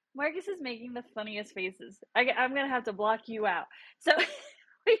 Marcus is making the funniest faces. I'm going to have to block you out. So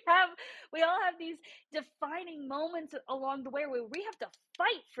we all have these defining moments along the way where we have to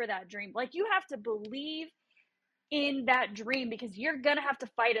fight for that dream. Like, you have to believe in that dream, because you're going to have to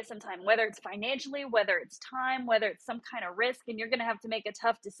fight it sometime, whether it's financially, whether it's time, whether it's some kind of risk, and you're going to have to make a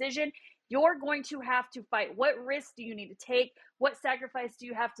tough decision. You're going to have to fight. What risk do you need to take? What sacrifice do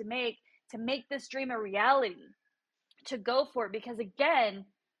you have to make this dream a reality, to go for it? Because again,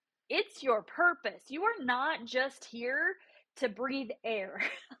 it's your purpose. You are not just here to breathe air.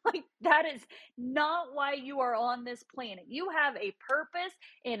 Like, that is not why you are on this planet. You have a purpose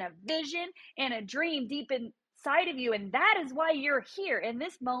and a vision and a dream deep inside of you, and that is why you're here in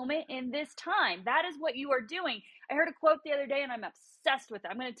this moment, in this time. That is what you are doing. I heard a quote the other day and I'm obsessed with it.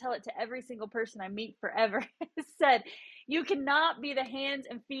 I'm going to tell it to every single person I meet forever. It said, you cannot be the hands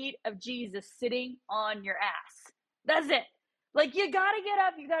and feet of Jesus sitting on your ass. That's it. Like, you got to get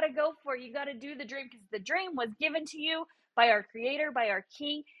up, you got to go for it, you got to do the dream, because the dream was given to you by our Creator, by our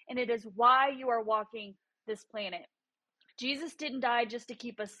King, and it is why you are walking this planet. Jesus didn't die just to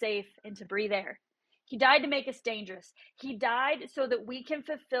keep us safe and to breathe air. He died to make us dangerous. He died so that we can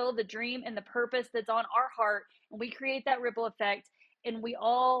fulfill the dream and the purpose that's on our heart, and we create that ripple effect, and we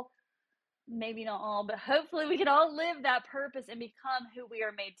all, maybe not all, but hopefully we can all live that purpose and become who we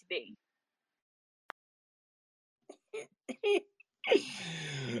are made to be.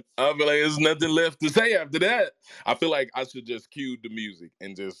 I feel like there's nothing left to say after that. I feel like I should just cue the music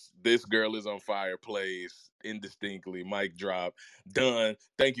and just, this girl is on fire, plays indistinctly, mic drop, done.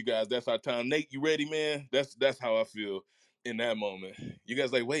 Thank you guys. That's our time. Nate, you ready, man? That's how I feel in that moment. You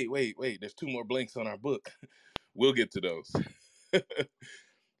guys like, wait. There's 2 more blanks on our book. We'll get to those.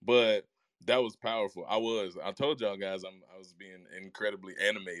 But that was powerful. I told y'all guys I was being incredibly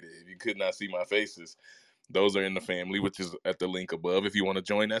animated. If you could not see my faces, those are in the family, which is at the link above. If you want to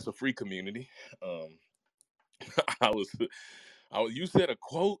join, that's a free community. You said a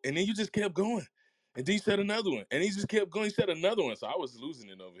quote, and then you just kept going. And then you said another one, and he just kept going. He said another one. So I was losing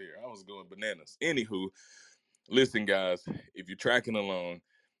it over here. I was going bananas. Anywho, listen, guys, if you're tracking along,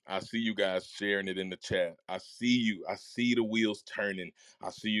 I see you guys sharing it in the chat. I see you. I see the wheels turning. I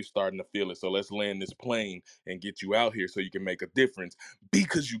see you starting to feel it. So let's land this plane and get you out here so you can make a difference,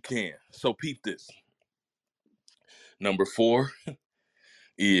 because you can. So peep this. Number 4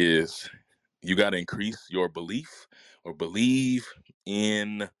 is you got to increase your belief, or believe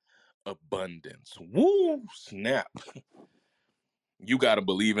in abundance. Woo, snap. You got to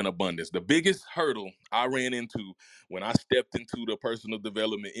believe in abundance. The biggest hurdle I ran into when I stepped into the personal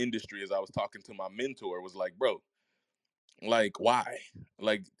development industry, as I was talking to my mentor, was like, bro, like, why?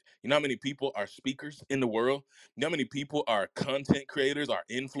 Like, you know how many people are speakers in the world? You know how many people are content creators, are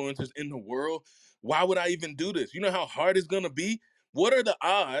influencers in the world? Why would I even do this? You know how hard it's going to be? What are the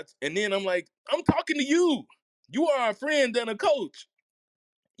odds? And then I'm like, I'm talking to you. You are a friend and a coach.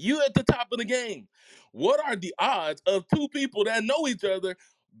 You at the top of the game. What are the odds of two people that know each other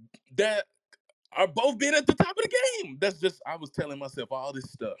that are both being at the top of the game? That's just, I was telling myself all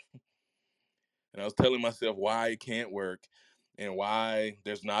this stuff. And I was telling myself why it can't work and why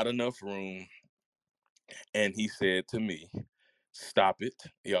there's not enough room. And he said to me, stop it.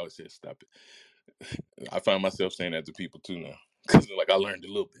 He always says, stop it. I find myself saying that to people too now. Because like I learned a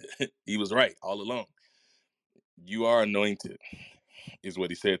little bit. He was right all along. You are anointed, is what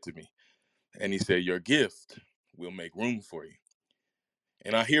he said to me. And he said, your gift will make room for you.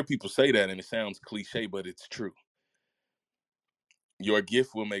 And I hear people say that and it sounds cliche, but it's true. Your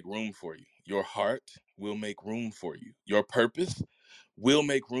gift will make room for you. Your heart will make room for you. Your purpose will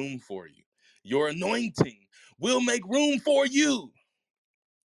make room for you. Your anointing will make room for you.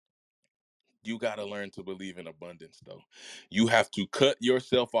 You got to learn to believe in abundance, though. You have to cut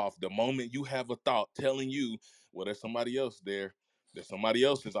yourself off the moment you have a thought telling you, well, there's somebody else there. There's somebody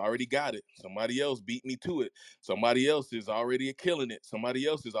else has already got it. Somebody else beat me to it. Somebody else is already killing it. Somebody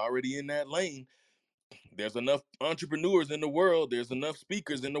else is already in that lane. There's enough entrepreneurs in the world. There's enough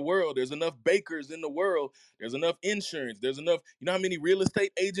speakers in the world. There's enough bakers in the world. There's enough insurance. There's enough, you know how many real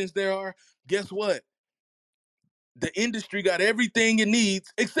estate agents there are? Guess what? The industry got everything it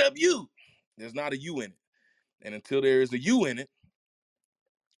needs except you. There's not a you in it. And until there is a you in it,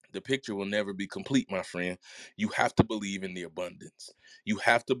 the picture will never be complete, my friend. You have to believe in the abundance. You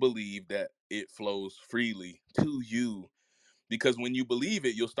have to believe that it flows freely to you. Because when you believe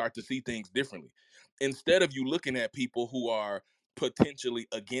it, you'll start to see things differently. Instead of you looking at people who are potentially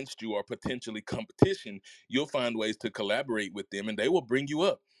against you or potentially competition, you'll find ways to collaborate with them and they will bring you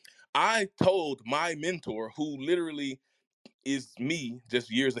up. I told my mentor, who literally is me,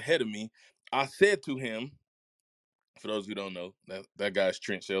 just years ahead of me, I said to him, for those who don't know, that guy's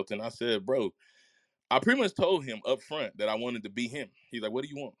Trent Shelton. I said, bro, I pretty much told him up front that I wanted to be him. He's like, what do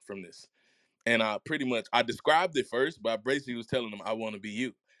you want from this? And I described it first, but I basically was telling him I want to be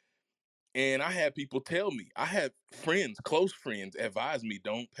you. And I had people tell me, I had friends, close friends, advise me,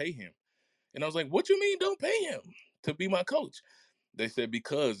 don't pay him. And I was like, what you mean don't pay him to be my coach? They said,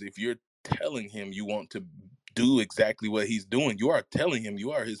 because if you're telling him you want to do exactly what he's doing, you are telling him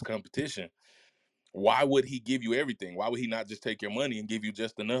you are his competition. Why would he give you everything? Why would he not just take your money and give you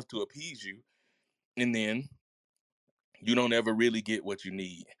just enough to appease you? And then you don't ever really get what you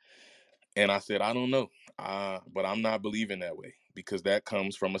need. And I said, I don't know, but I'm not believing that way because that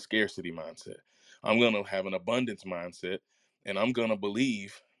comes from a scarcity mindset. I'm going to have an abundance mindset, and I'm going to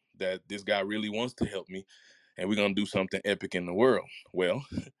believe that this guy really wants to help me, and we're going to do something epic in the world. Well,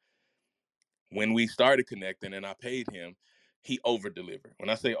 when we started connecting and I paid him, he over-delivered. When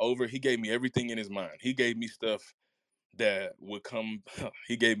I say over, he gave me everything in his mind. He gave me stuff that would come.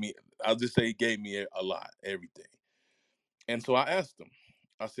 I'll just say he gave me a lot, everything. And so I asked him,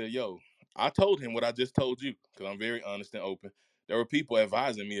 I said, yo, I told him what I just told you because I'm very honest and open. There were people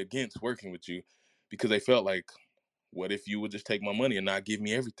advising me against working with you because they felt like, what if you would just take my money and not give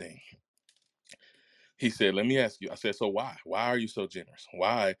me everything? He said, let me ask you. I said, so why? Why are you so generous?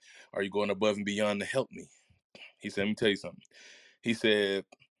 Why are you going above and beyond to help me? He said, let me tell you something. He said,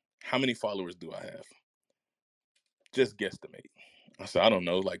 how many followers do I have? Just guesstimate. I said, I don't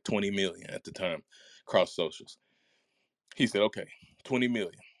know, like 20 million at the time, across socials. He said, okay, 20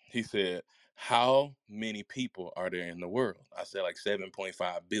 million. He said, how many people are there in the world? I said, like 7.5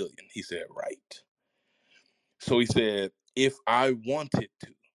 billion. He said, right. So he said, if I wanted to,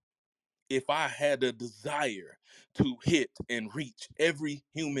 if I had a desire to hit and reach every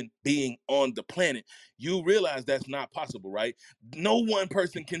human being on the planet, you realize that's not possible, right? No one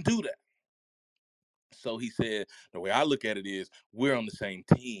person can do that. So he said, the way I look at it is, we're on the same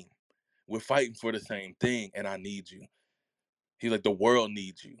team. We're fighting for the same thing, and I need you. He's like, the world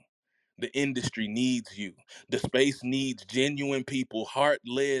needs you. The industry needs you. The space needs genuine people,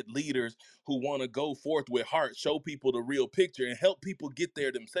 heart-led leaders who want to go forth with heart, show people the real picture, and help people get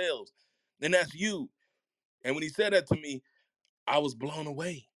there themselves. And that's you. And when he said that to me, I was blown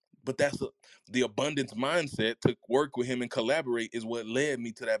away. But the abundance mindset to work with him and collaborate is what led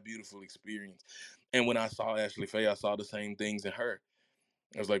me to that beautiful experience. And when I saw Ashley Faye, I saw the same things in her.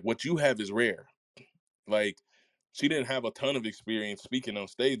 I was like, what you have is rare. Like, she didn't have a ton of experience speaking on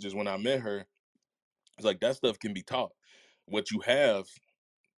stages when I met her. It's like that stuff can be taught. What you have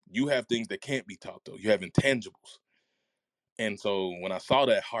things that can't be taught, though. You have intangibles. And so when I saw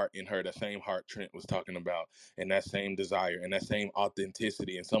that heart in her, that same heart Trent was talking about, and that same desire and that same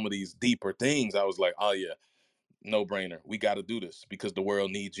authenticity and some of these deeper things, I was like, oh yeah, no brainer. We got to do this because the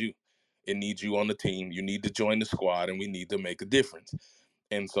world needs you. It needs you on the team. You need to join the squad and we need to make a difference.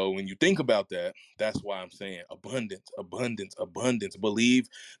 And so when you think about that, that's why I'm saying abundance, abundance, abundance. Believe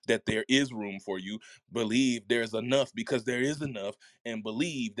that there is room for you. Believe there's enough because there is enough. And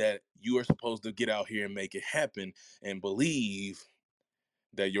believe that you are supposed to get out here and make it happen. And believe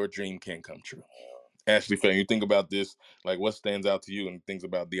that your dream can come true. Ashley Faye, you think about this, like what stands out to you and things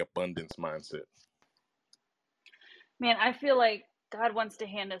about the abundance mindset? Man, I feel like God wants to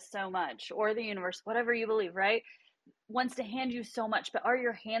hand us so much, or the universe, whatever you believe, right? Wants to hand you so much, but are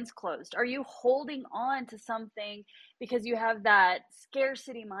your hands closed? Are you holding on to something because you have that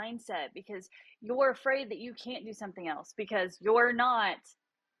scarcity mindset, because you're afraid that you can't do something else, because you're not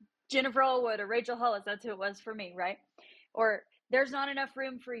Jennifer Allwood or Rachel Hollis? That's who it was for me, right? Or there's not enough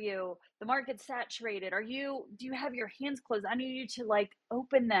room for you, the market's saturated. Do you have your hands closed? I need you to like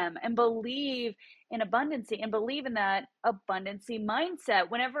open them and believe in abundancy and believe in that abundancy mindset.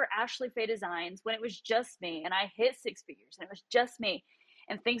 Whenever Ashley Faye Designs, when it was just me and I hit 6 figures and it was just me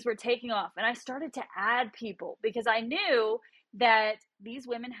and things were taking off, and I started to add people because I knew that these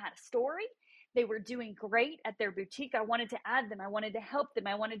women had a story. They were doing great at their boutique. I wanted to add them. I wanted to help them.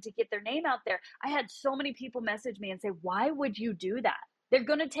 I wanted to get their name out there. I had so many people message me and say, why would you do that? They're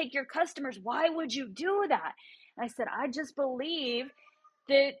going to take your customers. Why would you do that? And I said, I just believe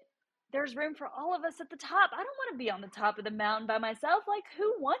that there's room for all of us at the top. I don't want to be on the top of the mountain by myself. Like,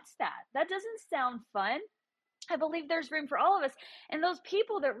 who wants that? That doesn't sound fun. I believe there's room for all of us. And those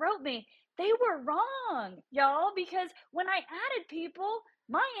people that wrote me, they were wrong, y'all, because when I added people,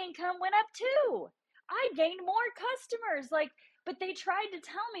 my income went up too. I gained more customers. But they tried to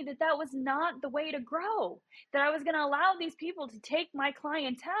tell me that that was not the way to grow, that I was going to allow these people to take my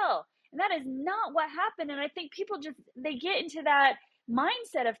clientele. And that is not what happened. And I think people they get into that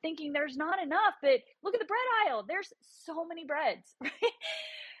mindset of thinking there's not enough. But look at the bread aisle. There's so many breads, right?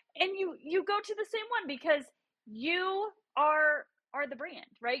 And you go to the same one because you are the brand,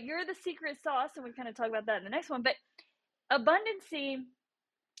 right? You're the secret sauce, and we kind of talk about that in the next one. But abundancy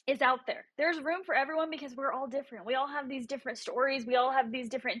is out there. There's room for everyone because we're all different. We all have these different stories. We all have these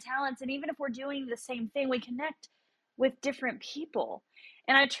different talents. And even if we're doing the same thing, we connect with different people.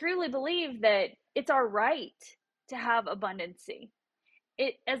 And I truly believe that it's our right to have abundancy.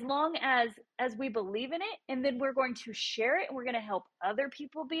 As long as we believe in it, and then we're going to share it, and we're going to help other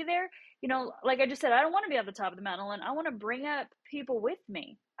people be there. Like I just said, I don't want to be at the top of the mountain, and I want to bring up people with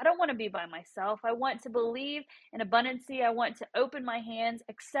me. I don't want to be by myself. I want to believe in abundancy. I want to open my hands,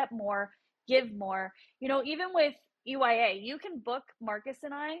 accept more, give more. Even with EYA, you can book Marcus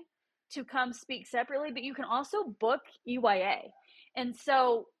and I to come speak separately, but you can also book EYA. And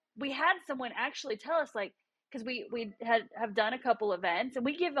so we had someone actually tell us, like, because we have done a couple events, and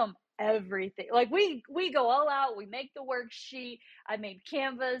we give them everything. Like we go all out. We make the worksheet. I made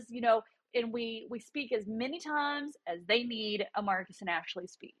Canvas, and we speak as many times as they need a Marcus and Ashley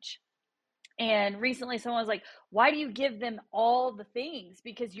speech. And recently someone was like, why do you give them all the things?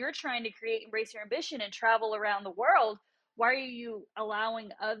 Because you're trying to create Embrace Your Ambition and travel around the world. Why are you allowing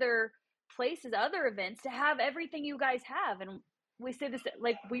other places, other events to have everything you guys have? And we say this,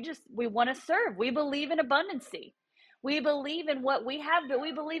 like, we want to serve. We believe in abundancy. We believe in what we have, but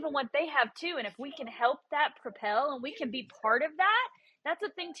we believe in what they have too. And if we can help that propel and we can be part of that, that's a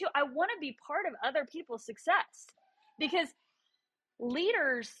thing too. I want to be part of other people's success, because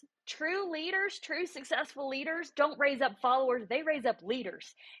true successful leaders don't raise up followers, they raise up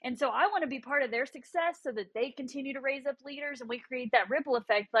leaders. And so I want to be part of their success so that they continue to raise up leaders, and we create that ripple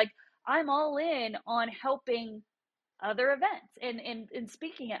effect. Like, I'm all in on helping other events and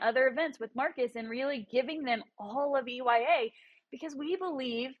speaking at other events with Marcus and really giving them all of EYA, because we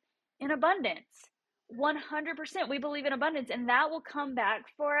believe in abundance. 100% we believe in abundance, and that will come back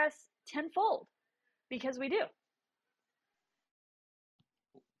for us tenfold, because we do.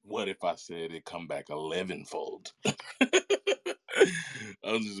 What if I said it come back 11-fold?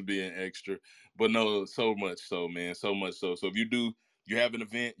 I was just being extra. But no, so much so, man. So much so. So if you have an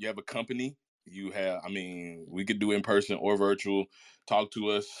event, you have a company, we could do in person or virtual. Talk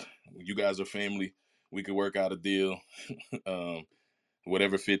to us. You guys are family. We could work out a deal.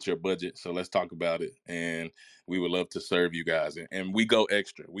 Whatever fits your budget. So let's talk about it. And we would love to serve you guys. And we go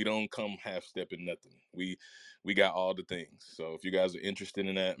extra. We don't come half-stepping nothing. We got all the things. So if you guys are interested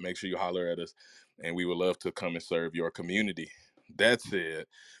in that, make sure you holler at us. And we would love to come and serve your community. That said,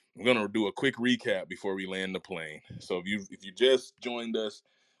 I'm going to do a quick recap before we land the plane. So if you just joined us,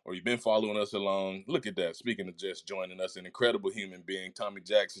 or you've been following us along, look at that. Speaking of just joining us, an incredible human being, Tommy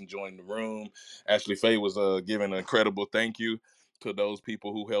Jackson, joined the room. Ashley Faye was giving an incredible thank you to those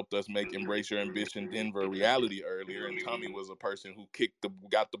people who helped us make Embrace Your Ambition Denver reality earlier. And Tommy was a person who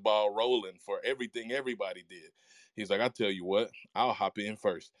got the ball rolling for everything everybody did. He's like, I tell you what, I'll hop in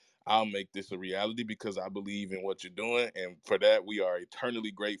first. I'll make this a reality because I believe in what you're doing. And for that, we are eternally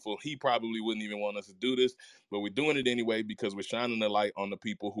grateful. He probably wouldn't even want us to do this, but we're doing it anyway because we're shining the light on the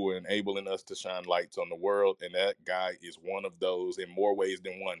people who are enabling us to shine lights on the world. And that guy is one of those in more ways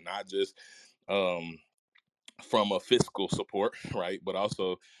than one, not just from a fiscal support, right? But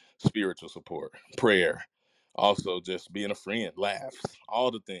also spiritual support, prayer, also just being a friend, laughs, all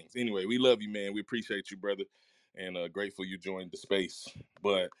the things. Anyway, we love you, man. We appreciate you, brother, and grateful you joined the space.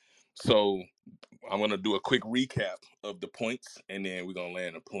 But so I'm going to do a quick recap of the points, and then we're going to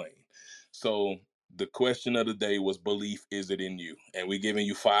land a plane. So the question of the day was, belief, is it in you? And we're giving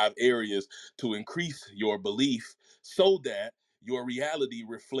you 5 areas to increase your belief so that your reality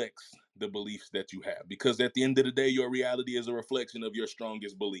reflects the beliefs that you have. Because at the end of the day, your reality is a reflection of your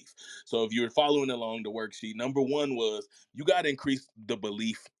strongest belief. So if you're following along the worksheet, number 1 was you got to increase the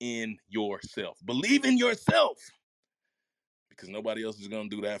belief in yourself. Believe in yourself, because nobody else is going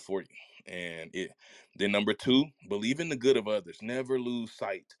to do that for you. And then number 2, believe in the good of others. Never lose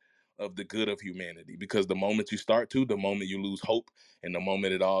sight of the good of humanity, because the moment you start to, the moment you lose hope, and the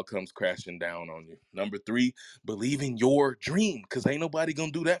moment it all comes crashing down on you. Number 3, believe in your dream, because ain't nobody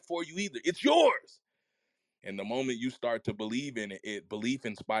going to do that for you either. It's yours. And the moment you start to believe in it, belief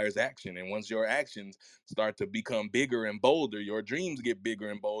inspires action. And once your actions start to become bigger and bolder, your dreams get bigger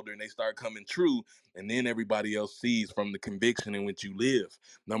and bolder, and they start coming true. And then everybody else sees from the conviction in which you live.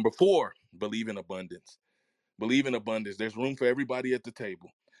 Number 4, believe in abundance. Believe in abundance. There's room for everybody at the table.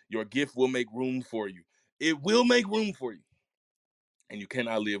 Your gift will make room for you. It will make room for you. And you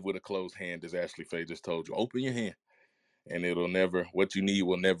cannot live with a closed hand, as Ashley Faye just told you. Open your hand, and what you need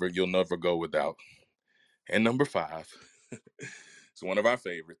you'll never go without. And number 5, it's one of our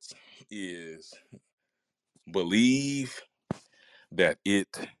favorites, is believe that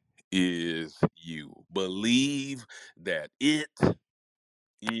it is you. Believe that it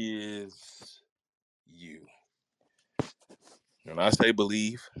is you. When I say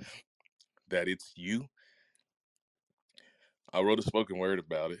believe that it's you, I wrote a spoken word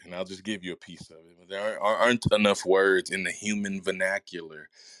about it, and I'll just give you a piece of it. But there aren't enough words in the human vernacular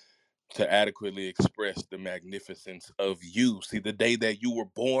to adequately express the magnificence of you. See, the day that you were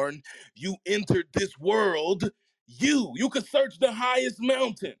born, you entered this world. You could search the highest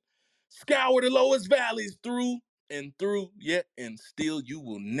mountain, scour the lowest valleys, through and through, yet and still you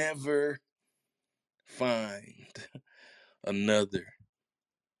will never find another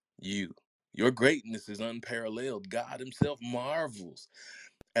you. Your greatness is unparalleled. God himself marvels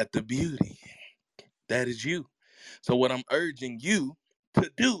at the beauty that is you. So what I'm urging you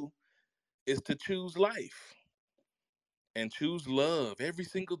to do is to choose life and choose love every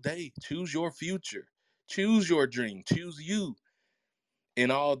single day. Choose your future. Choose your dream. Choose you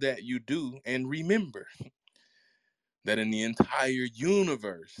in all that you do. And remember that in the entire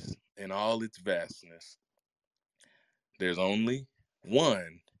universe, in all its vastness, there's only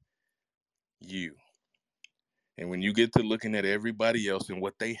one you. And when you get to looking at everybody else and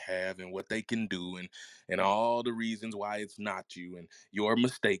what they have and what they can do, and all the reasons why it's not you, and your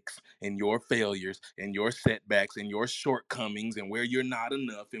mistakes and your failures and your setbacks and your shortcomings and where you're not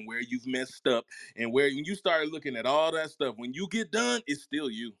enough and where you've messed up, and when you start looking at all that stuff, when you get done, it's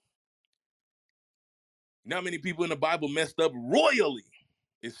still you. You know how many people in the Bible messed up royally?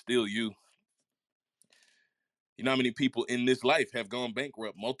 It's still you. You know how many people in this life have gone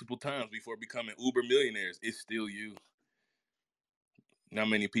bankrupt multiple times before becoming uber millionaires? It's still you. You know how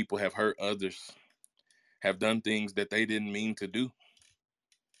many people have hurt others, have done things that they didn't mean to do?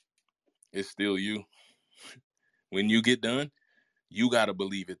 It's still you. When you get done, you got to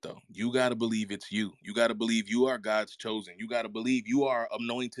believe it, though. You got to believe it's you. You got to believe you are God's chosen. You got to believe you are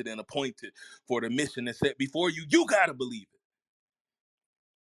anointed and appointed for the mission that's set before you. You got to believe it.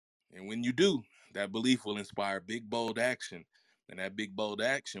 And when you do, that belief will inspire big, bold action. And that big, bold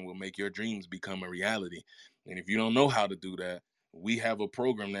action will make your dreams become a reality. And if you don't know how to do that, we have a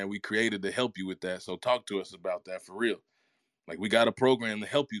program that we created to help you with that. So talk to us about that for real. Like, we got a program to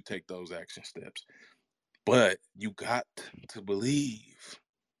help you take those action steps. But you got to believe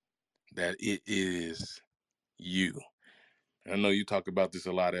that it is you. I know you talk about this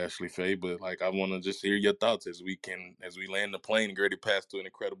a lot, Ashley Faye, but like, I want to just hear your thoughts as we land the plane and get it past to an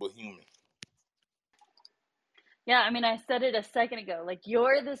incredible human. Yeah, I mean, I said it a second ago. Like,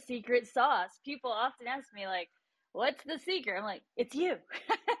 you're the secret sauce. People often ask me, like, what's the secret? I'm like, it's you.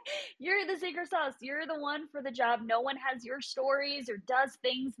 You're the secret sauce. You're the one for the job. No one has your stories or does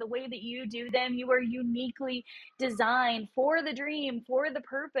things the way that you do them. You are uniquely designed for the dream, for the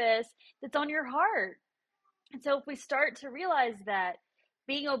purpose that's on your heart. And so if we start to realize that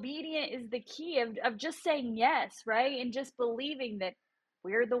being obedient is the key of just saying yes, right? And just believing that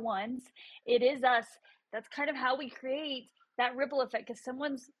we're the ones. It is us. That's kind of how we create that ripple effect, because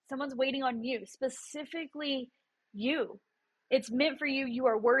someone's waiting on you, specifically you. It's meant for you. You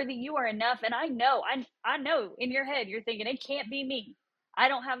are worthy. You are enough. And I know in your head, you're thinking, it can't be me. I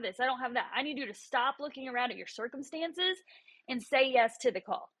don't have this. I don't have that. I need you to stop looking around at your circumstances and say yes to the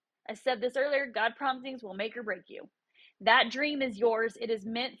call. I said this earlier, God promptings will make or break you. That dream is yours. It is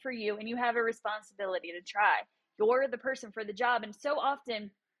meant for you, and you have a responsibility to try. You're the person for the job. And so often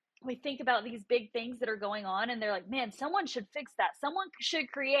we think about these big things that are going on, and they're like, man, someone should fix that. Someone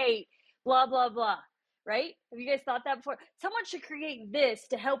should create blah, blah, blah, right? Have you guys thought that before? Someone should create this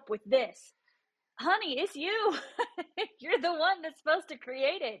to help with this. Honey, it's you. You're the one that's supposed to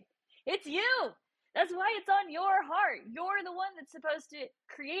create it. It's you. That's why it's on your heart. You're the one that's supposed to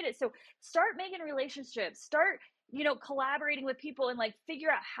create it. So start making relationships. Start, collaborating with people and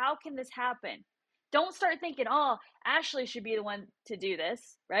figure out, how can this happen? Don't start thinking, oh, Ashley should be the one to do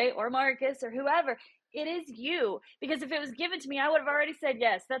this, right? Or Marcus or whoever. It is you. Because if it was given to me, I would have already said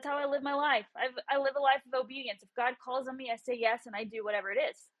yes. That's how I live my life. I live a life of obedience. If God calls on me, I say yes, and I do whatever it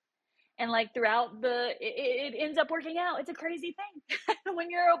is. And throughout it ends up working out. It's a crazy thing. When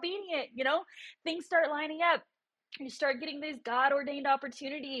you're obedient, things start lining up. You start getting these God ordained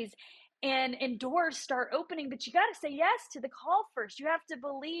opportunities, and doors start opening. But you got to say yes to the call first. You have to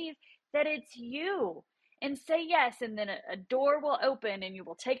believe that it's you and say yes. And then a door will open, and you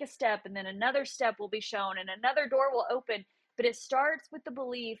will take a step, and then another step will be shown, and another door will open. But it starts with the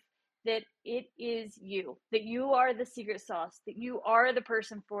belief that it is you, that you are the secret sauce, that you are the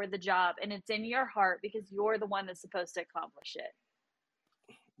person for the job, and it's in your heart because you're the one that's supposed to accomplish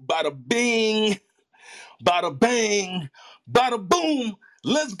it. Bada bing, bada bang, bada boom,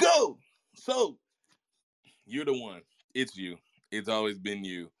 let's go. So you're the one. It's you. It's always been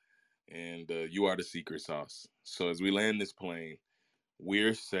you. And you are the secret sauce. So as we land this plane,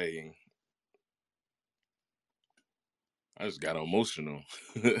 we're saying, I just got emotional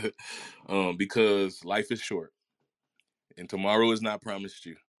because life is short and tomorrow is not promised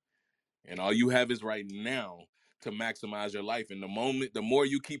you. And all you have is right now to maximize your life. And the more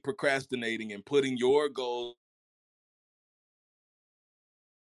you keep procrastinating and putting your goals,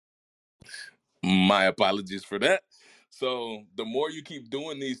 my apologies for that. So the more you keep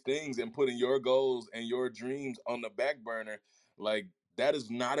doing these things and putting your goals and your dreams on the back burner, that is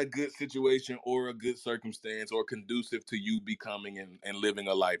not a good situation or a good circumstance or conducive to you becoming and living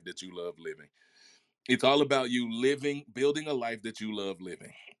a life that you love living. It's all about you building a life that you love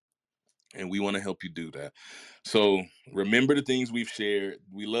living. And we want to help you do that. So remember the things we've shared.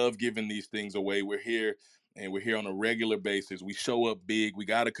 We love giving these things away. We're here on a regular basis. We show up big. We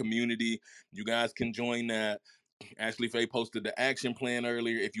got a community. You guys can join that. Ashley Faye posted the action plan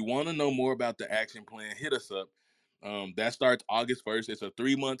earlier. If you want to know more about the action plan, hit us up. That starts August 1st. It's a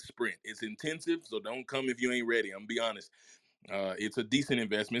 3-month sprint. It's intensive, so don't come if you ain't ready. I'm going to be honest. It's a decent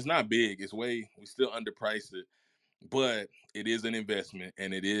investment. It's not big. We still underpriced it. But it is an investment,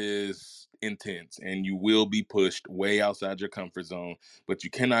 and it is intense, and you will be pushed way outside your comfort zone, but you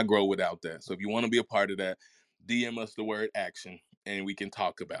cannot grow without that. So if you want to be a part of that, DM us the word action, and we can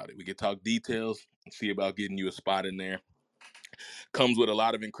talk about it. We can talk details and see about getting you a spot in there. Comes with a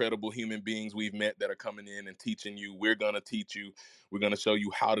lot of incredible human beings we've met that are coming in and teaching you. We're going to teach you. We're going to show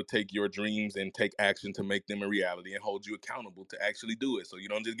you how to take your dreams and take action to make them a reality and hold you accountable to actually do it. So you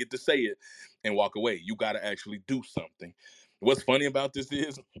don't just get to say it and walk away. You got to actually do something. What's funny about this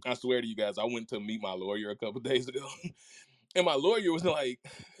is, I swear to you guys, I went to meet my lawyer a couple days ago, and my lawyer was like,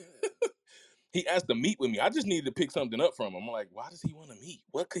 he asked to meet with me. I just needed to pick something up from him. I'm like, why does he want to meet?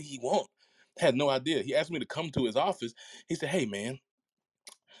 What could he want? I had no idea. He asked me to come to his office. He said, hey, man,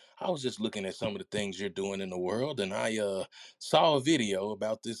 I was just looking at some of the things you're doing in the world, and I saw a video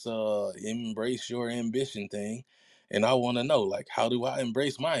about this embrace your ambition thing, and I want to know, how do I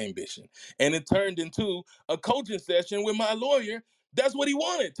embrace my ambition? And it turned into a coaching session with my lawyer. That's what he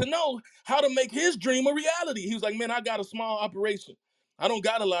wanted, to know how to make his dream a reality. He was like, man, I got a small operation. I don't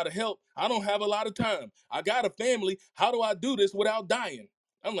got a lot of help. I don't have a lot of time. I got a family. How do I do this without dying?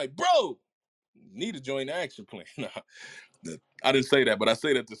 I'm like, bro, you need to join the action plan. I didn't say that, but I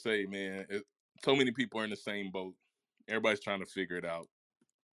say that to say, man, so many people are in the same boat. Everybody's trying to figure it out.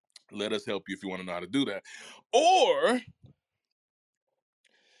 Let us help you if you want to know how to do that. Or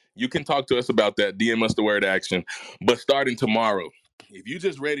you can talk to us about that. DM us the word action. But starting tomorrow, if you're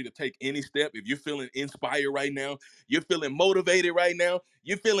just ready to take any step, if you're feeling inspired right now, you're feeling motivated right now,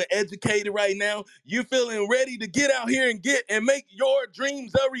 you're feeling educated right now, you're feeling ready to get out here and make your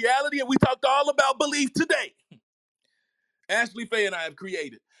dreams a reality. And we talked all about belief today. Ashley Faye and I have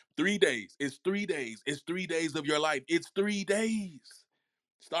created 3 days. It's 3 days. It's 3 days of your life. It's 3 days.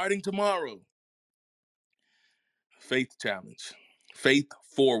 Starting tomorrow. Faith challenge. Faith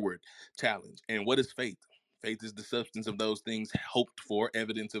forward challenge. And what is faith? Faith is the substance of those things hoped for,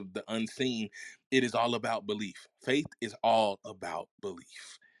 evidence of the unseen. It is all about belief. Faith is all about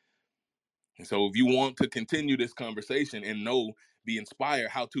belief. And so if you want to continue this conversation and be inspired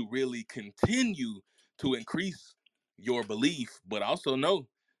how to really continue to increase your belief, but also know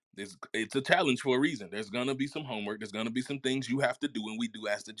it's a challenge for a reason. There's going to be some homework. There's going to be some things you have to do, and we do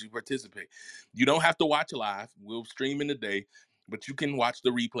ask that you participate. You don't have to watch live. We'll stream in the day, but you can watch the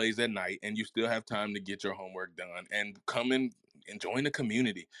replays at night, and you still have time to get your homework done and come in and join the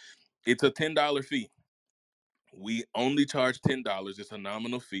community. It's a $10 fee. We only charge $10. It's a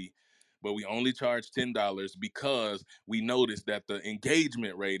nominal fee, but we only charge $10 because we noticed that the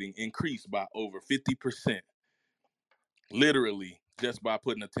engagement rating increased by over 50%. Literally, just by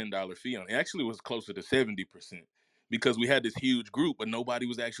putting a $10 fee on. It actually was closer to 70% because we had this huge group, but nobody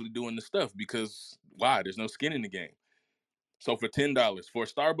was actually doing the stuff because why? There's no skin in the game. So for $10, for a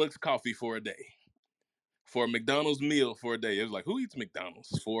Starbucks coffee for a day, for a McDonald's meal for a day, it was like, who eats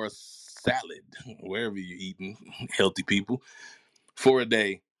McDonald's? For a salad, wherever you're eating, healthy people, for a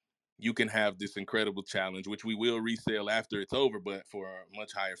day, you can have this incredible challenge, which we will resell after it's over, but for a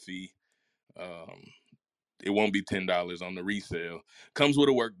much higher fee. It won't be $10 on the resale. Comes with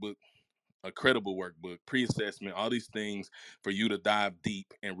a workbook, a credible workbook, pre-assessment, all these things for you to dive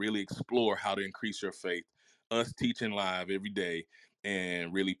deep and really explore how to increase your faith. Us teaching live every day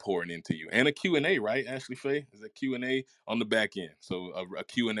and really pouring into you. And a Q&A, right, Ashley Faye? There's a Q&A on the back end. So a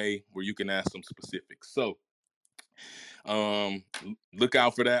Q&A where you can ask some specifics. So look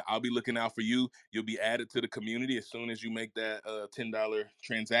out for that. I'll be looking out for you. You'll be added to the community as soon as you make that $10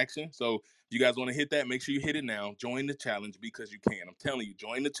 transaction. So if you guys want to hit that, make sure you hit it now. Join the challenge because you can. I'm telling you,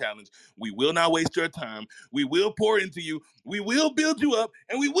 join the challenge. We will not waste your time. We will pour into you. We will build you up,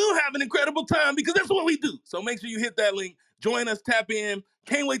 and we will have an incredible time because that's what we do. So make sure you hit that link. Join us, tap in.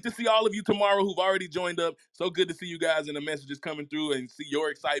 Can't wait to see all of you tomorrow who've already joined up. So good to see you guys and the messages coming through and see your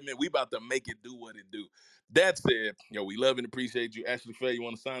excitement. We about to make it do what it do. That said, we love and appreciate you. Ashley Faye, you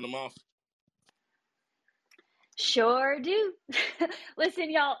want to sign them off? Sure do.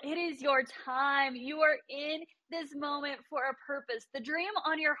 Listen, y'all, it is your time. You are in this moment for a purpose. The dream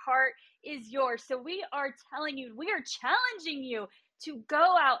on your heart is yours. So we are telling you, we are challenging you to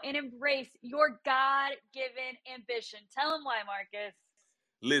go out and embrace your God-given ambition. Tell them why, Marcus.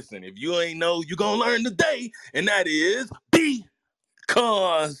 Listen, if you ain't know, you're going to learn today, and that is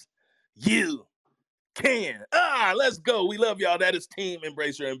because you can. Let's go. We love y'all. That is Team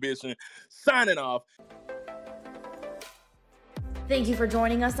Embrace Your Ambition. Signing off. Thank you for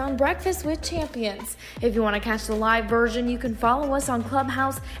joining us on Breakfast with Champions. If you want to catch the live version, you can follow us on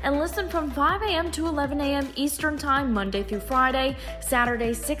Clubhouse and listen from 5 a.m. to 11 a.m. Eastern Time, Monday through Friday,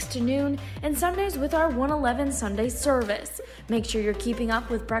 Saturdays 6 to noon, and Sundays with our 111 Sunday service. Make sure you're keeping up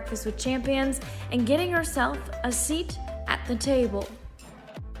with Breakfast with Champions and getting yourself a seat at the table.